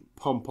basically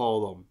pump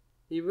all of them.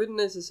 He wouldn't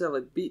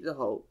necessarily beat the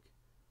Hulk,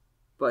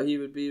 but he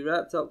would be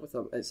wrapped up with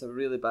him. It's a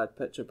really bad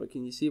picture, but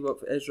can you see what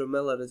Ezra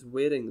Miller is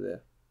wearing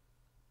there?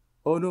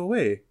 Oh, no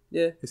way.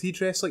 Yeah. Is he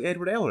dressed like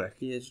Edward Elric?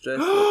 He is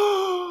dressed like...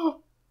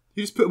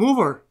 You just put him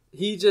over.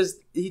 He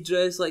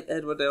dressed like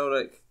Edward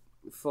Elric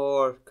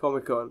for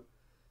Comic-Con.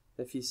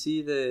 If you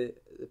see the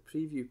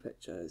preview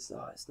picture, it's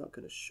not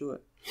going to show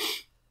it.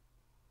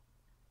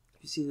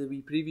 If you see the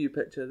wee preview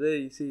picture there,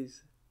 you see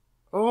he's...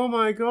 Oh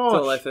my gosh.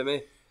 Don't laugh at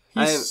me.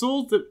 He's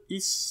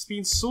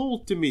been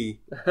sold to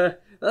me. That's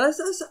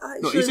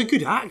actually... No, he's a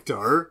good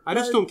actor. I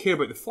just don't care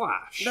about the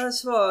Flash.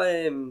 That's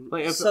why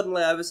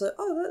suddenly I was like,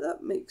 oh,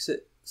 that makes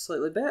it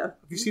slightly better.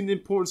 Have you seen the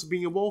importance of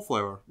being a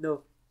wallflower?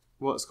 No.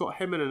 Well, it's got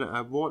him in it.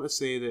 I want to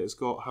say that it's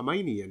got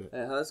Hermione in it.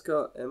 It has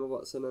got Emma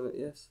Watson in it,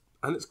 yes.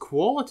 And it's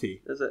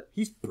quality. Is it?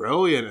 He's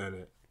brilliant in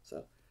it.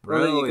 So,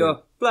 brilliant. Well, there you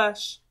go.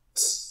 Flash.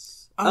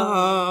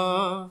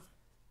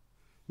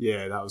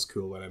 Yeah, that was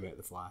cool when I met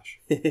the Flash.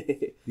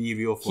 The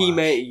real Flash. He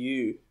met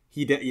you.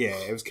 He did, yeah,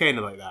 it was kind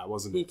of like that,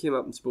 wasn't it? He came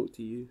up and spoke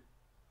to you.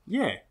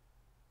 Yeah.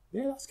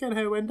 Yeah, that's kind of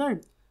how it went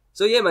down.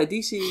 So yeah, my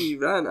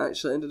DC rant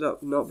actually ended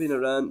up not being a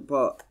rant,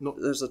 but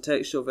there's a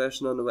textual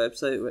version on the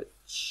website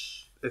which...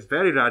 It's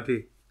very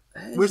ranty.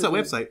 Where's that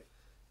website?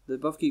 The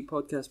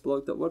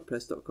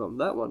buffgeekpodcastblog.wordpress.com,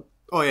 that one.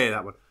 Oh yeah,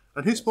 that one.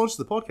 And who sponsors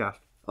the podcast?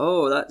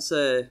 Oh, that's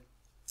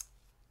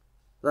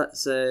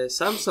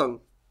Samsung.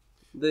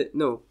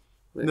 No,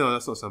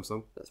 that's not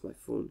Samsung. That's my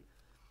phone.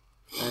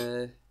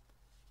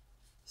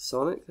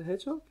 Sonic the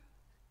Hedgehog?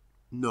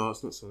 No,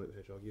 it's not Sonic the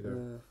Hedgehog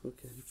either.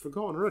 Okay. You've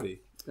forgotten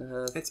already.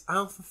 It's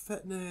Alpha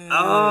Fitness.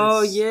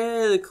 Oh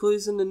yeah, the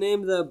clue's in the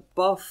name of the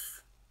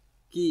Buff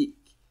Geek.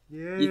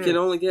 Yeah. You can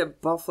only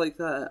get buff like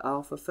that at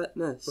Alpha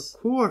Fitness.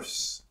 Of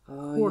course.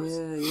 Oh, of course.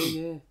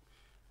 Yeah.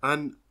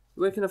 And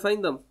where can I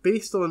find them?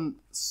 Based on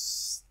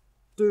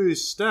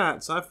Stu's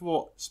stats, I've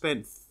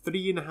spent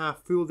 3.5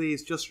 full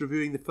days just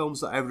reviewing the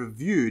films that I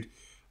reviewed,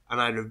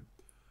 and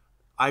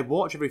I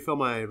watch every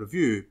film I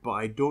review, but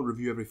I don't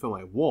review every film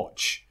I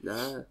watch.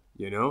 Nah.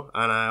 You know,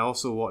 and I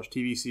also watch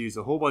TV series,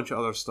 a whole bunch of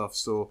other stuff.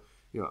 So,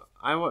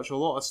 I watch a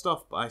lot of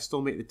stuff, but I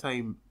still make the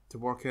time to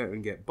work out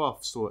and get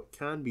buff, so it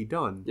can be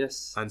done.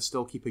 Yes. And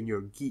still keeping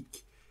your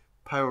geek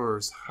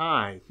powers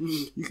high.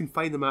 You can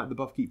find them at the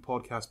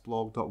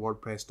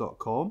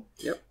buffgeekpodcastblog.wordpress.com.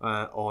 Yep.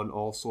 On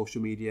all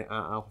social media at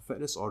Alpha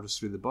Fitness or just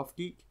through the Buff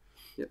Geek.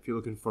 Yep. If you're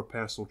looking for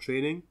personal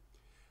training,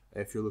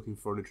 if you're looking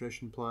for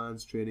nutrition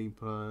plans, training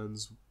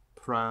plans,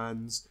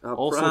 prans,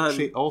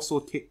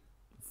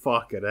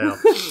 fucking hell.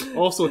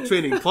 Also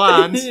training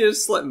plans. You're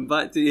slipping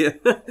back to your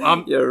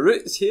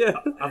roots here.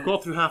 I've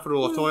got through half a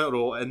roll of toilet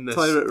roll in this.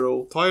 Toilet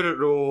roll. Toilet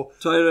roll.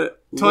 Toilet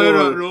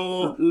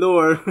roll.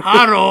 Lower.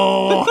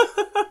 Harrow.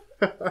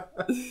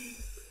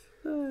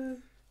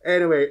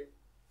 Anyway.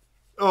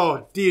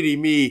 Oh, dearie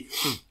me.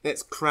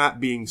 It's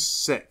crap being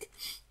sick.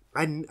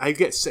 I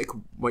get sick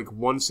like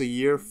once a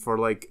year for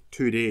like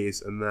 2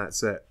 days and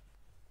that's it.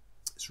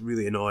 It's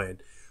really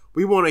annoying.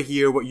 We want to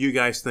hear what you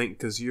guys think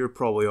because you're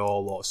probably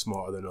all a lot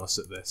smarter than us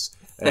at this.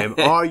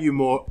 Are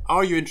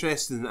you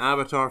interested in the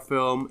Avatar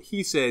film?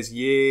 He says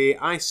yay.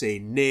 I say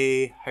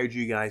nay. How do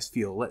you guys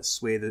feel? Let's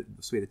sway the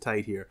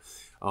tide here.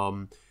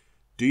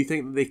 Do you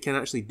think that they can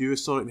actually do a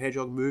Sonic the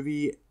Hedgehog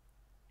movie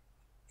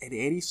in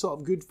any sort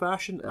of good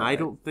fashion? I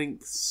don't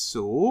think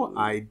so.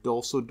 I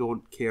also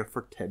don't care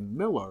for Tim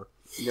Miller.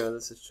 No,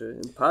 this is true.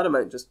 And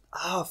Paramount just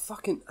I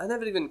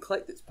never even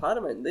clicked. It's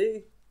Paramount.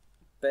 They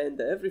bend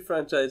every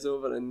franchise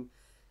over and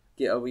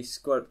get a wee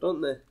squirt,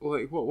 don't they?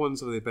 Like, what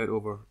ones have they bent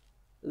over? Are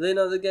they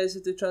not the guys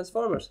who do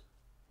Transformers?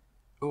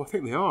 Oh, I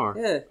think they are.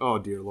 Yeah. Oh,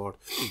 dear Lord.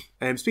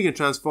 Speaking of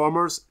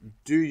Transformers,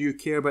 do you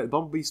care about the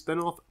Bumblebee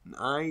spin-off?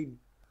 I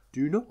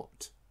do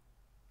not.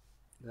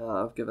 No,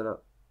 I've given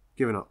up.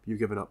 Given up. You've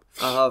given up.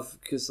 I have,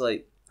 because,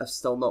 I've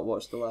still not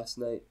watched The Last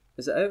Night.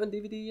 Is it out on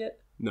DVD yet?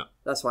 No.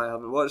 That's why I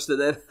haven't watched it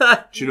then.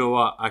 Do you know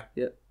what? I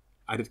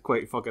did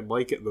quite fucking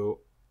like it,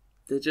 though.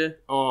 Did you?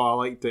 Oh, I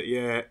liked it,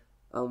 yeah.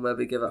 I'll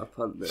maybe give it a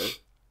punt now.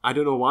 I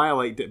don't know why I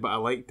liked it, but I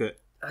liked it.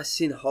 I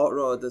seen Hot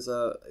Rod as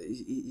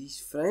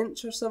he's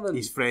French or something.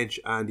 He's French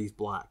and he's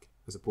black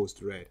as opposed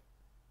to red.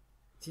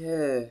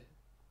 Yeah.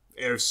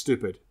 It was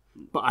stupid,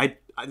 but I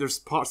there's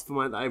parts of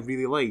the that I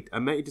really liked. I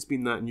might have just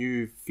been that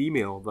new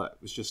female that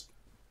was just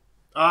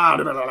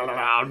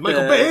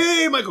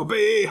Michael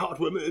Bay, hot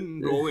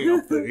women blowing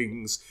up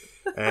things.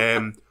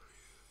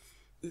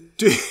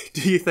 Do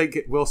you think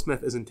Will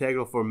Smith is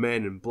integral for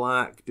Men in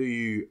Black? Are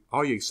you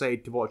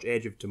excited to watch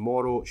Edge of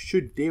Tomorrow?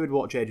 Should David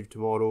watch Edge of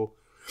Tomorrow?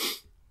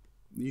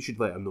 You should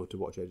let him know to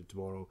watch Edge of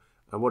Tomorrow.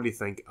 And what do you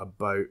think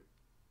about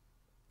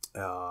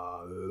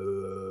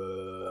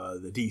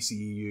the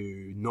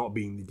DCEU not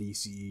being the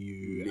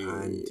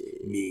DCEU and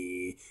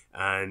me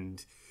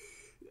and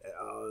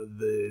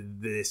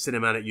the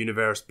cinematic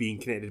universe being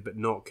connected but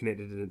not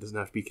connected, and it doesn't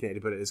have to be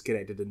connected but it is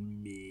connected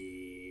in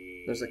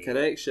me? There's a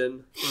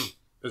connection.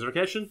 Is there a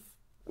connection?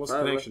 What's the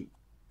connection?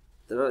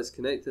 I don't know, it's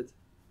connected.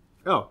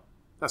 Oh,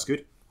 that's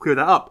good. Cleared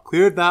that up.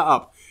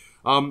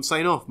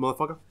 Sign off,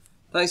 motherfucker.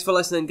 Thanks for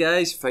listening,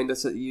 guys. Find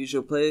us at the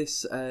usual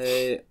place.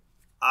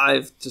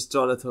 I've just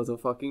drawn a total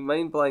fucking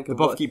mind blank. The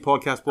Buff Geek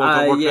Podcast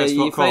blog. Yeah,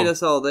 you find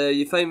us all there.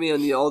 You find me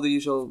on all the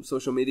usual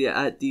social media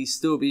at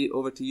DStoby.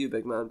 Over to you,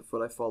 big man,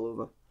 before I fall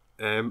over.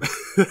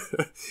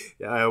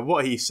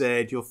 What he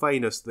said, you'll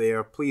find us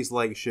there. Please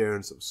like, share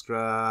and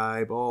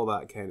subscribe, all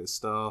that kind of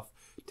stuff.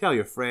 Tell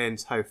your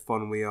friends how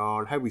fun we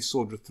are, how we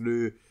soldier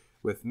through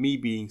with me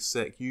being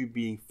sick, you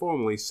being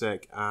formerly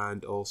sick,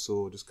 and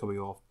also just coming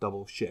off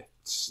double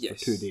shifts for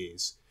 2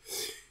 days.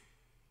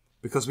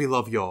 Because we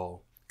love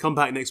y'all. Come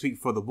back next week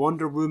for the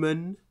Wonder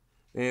Woman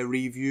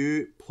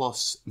review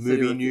plus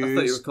movie news. I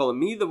thought you were calling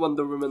me the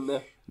Wonder Woman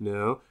there.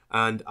 No,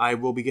 and I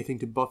will be getting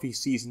to Buffy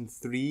Season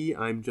 3.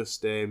 I'm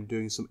just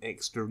doing some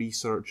extra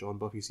research on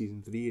Buffy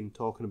Season 3 and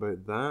talking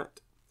about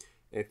that.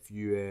 If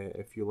you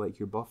like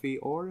your Buffy,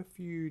 or if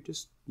you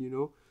just,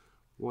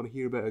 want to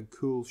hear about a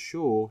cool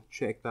show,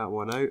 check that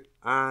one out.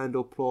 And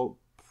I'll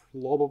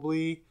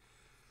probably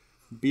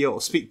be able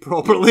to speak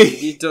properly.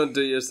 You don't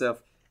do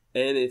yourself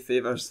any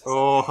favours.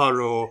 Oh,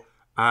 hello.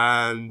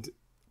 And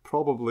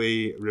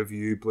probably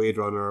review Blade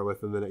Runner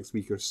within the next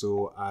week or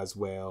so as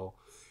well.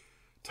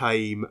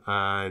 Time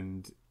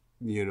and,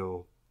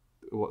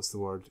 what's the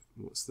word?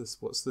 What's this?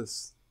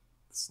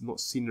 It's not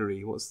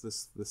scenery. What's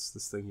this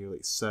thing here?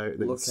 Like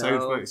sound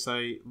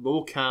outside.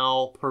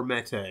 Locale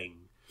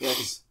permitting.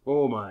 Yes.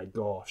 Oh my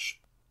gosh.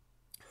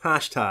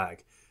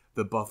 Hashtag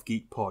the Buff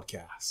Geek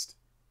Podcast.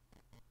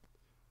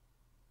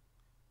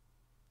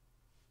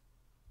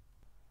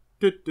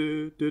 Do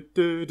do do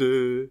do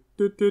do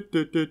do do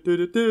do do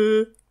do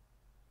do.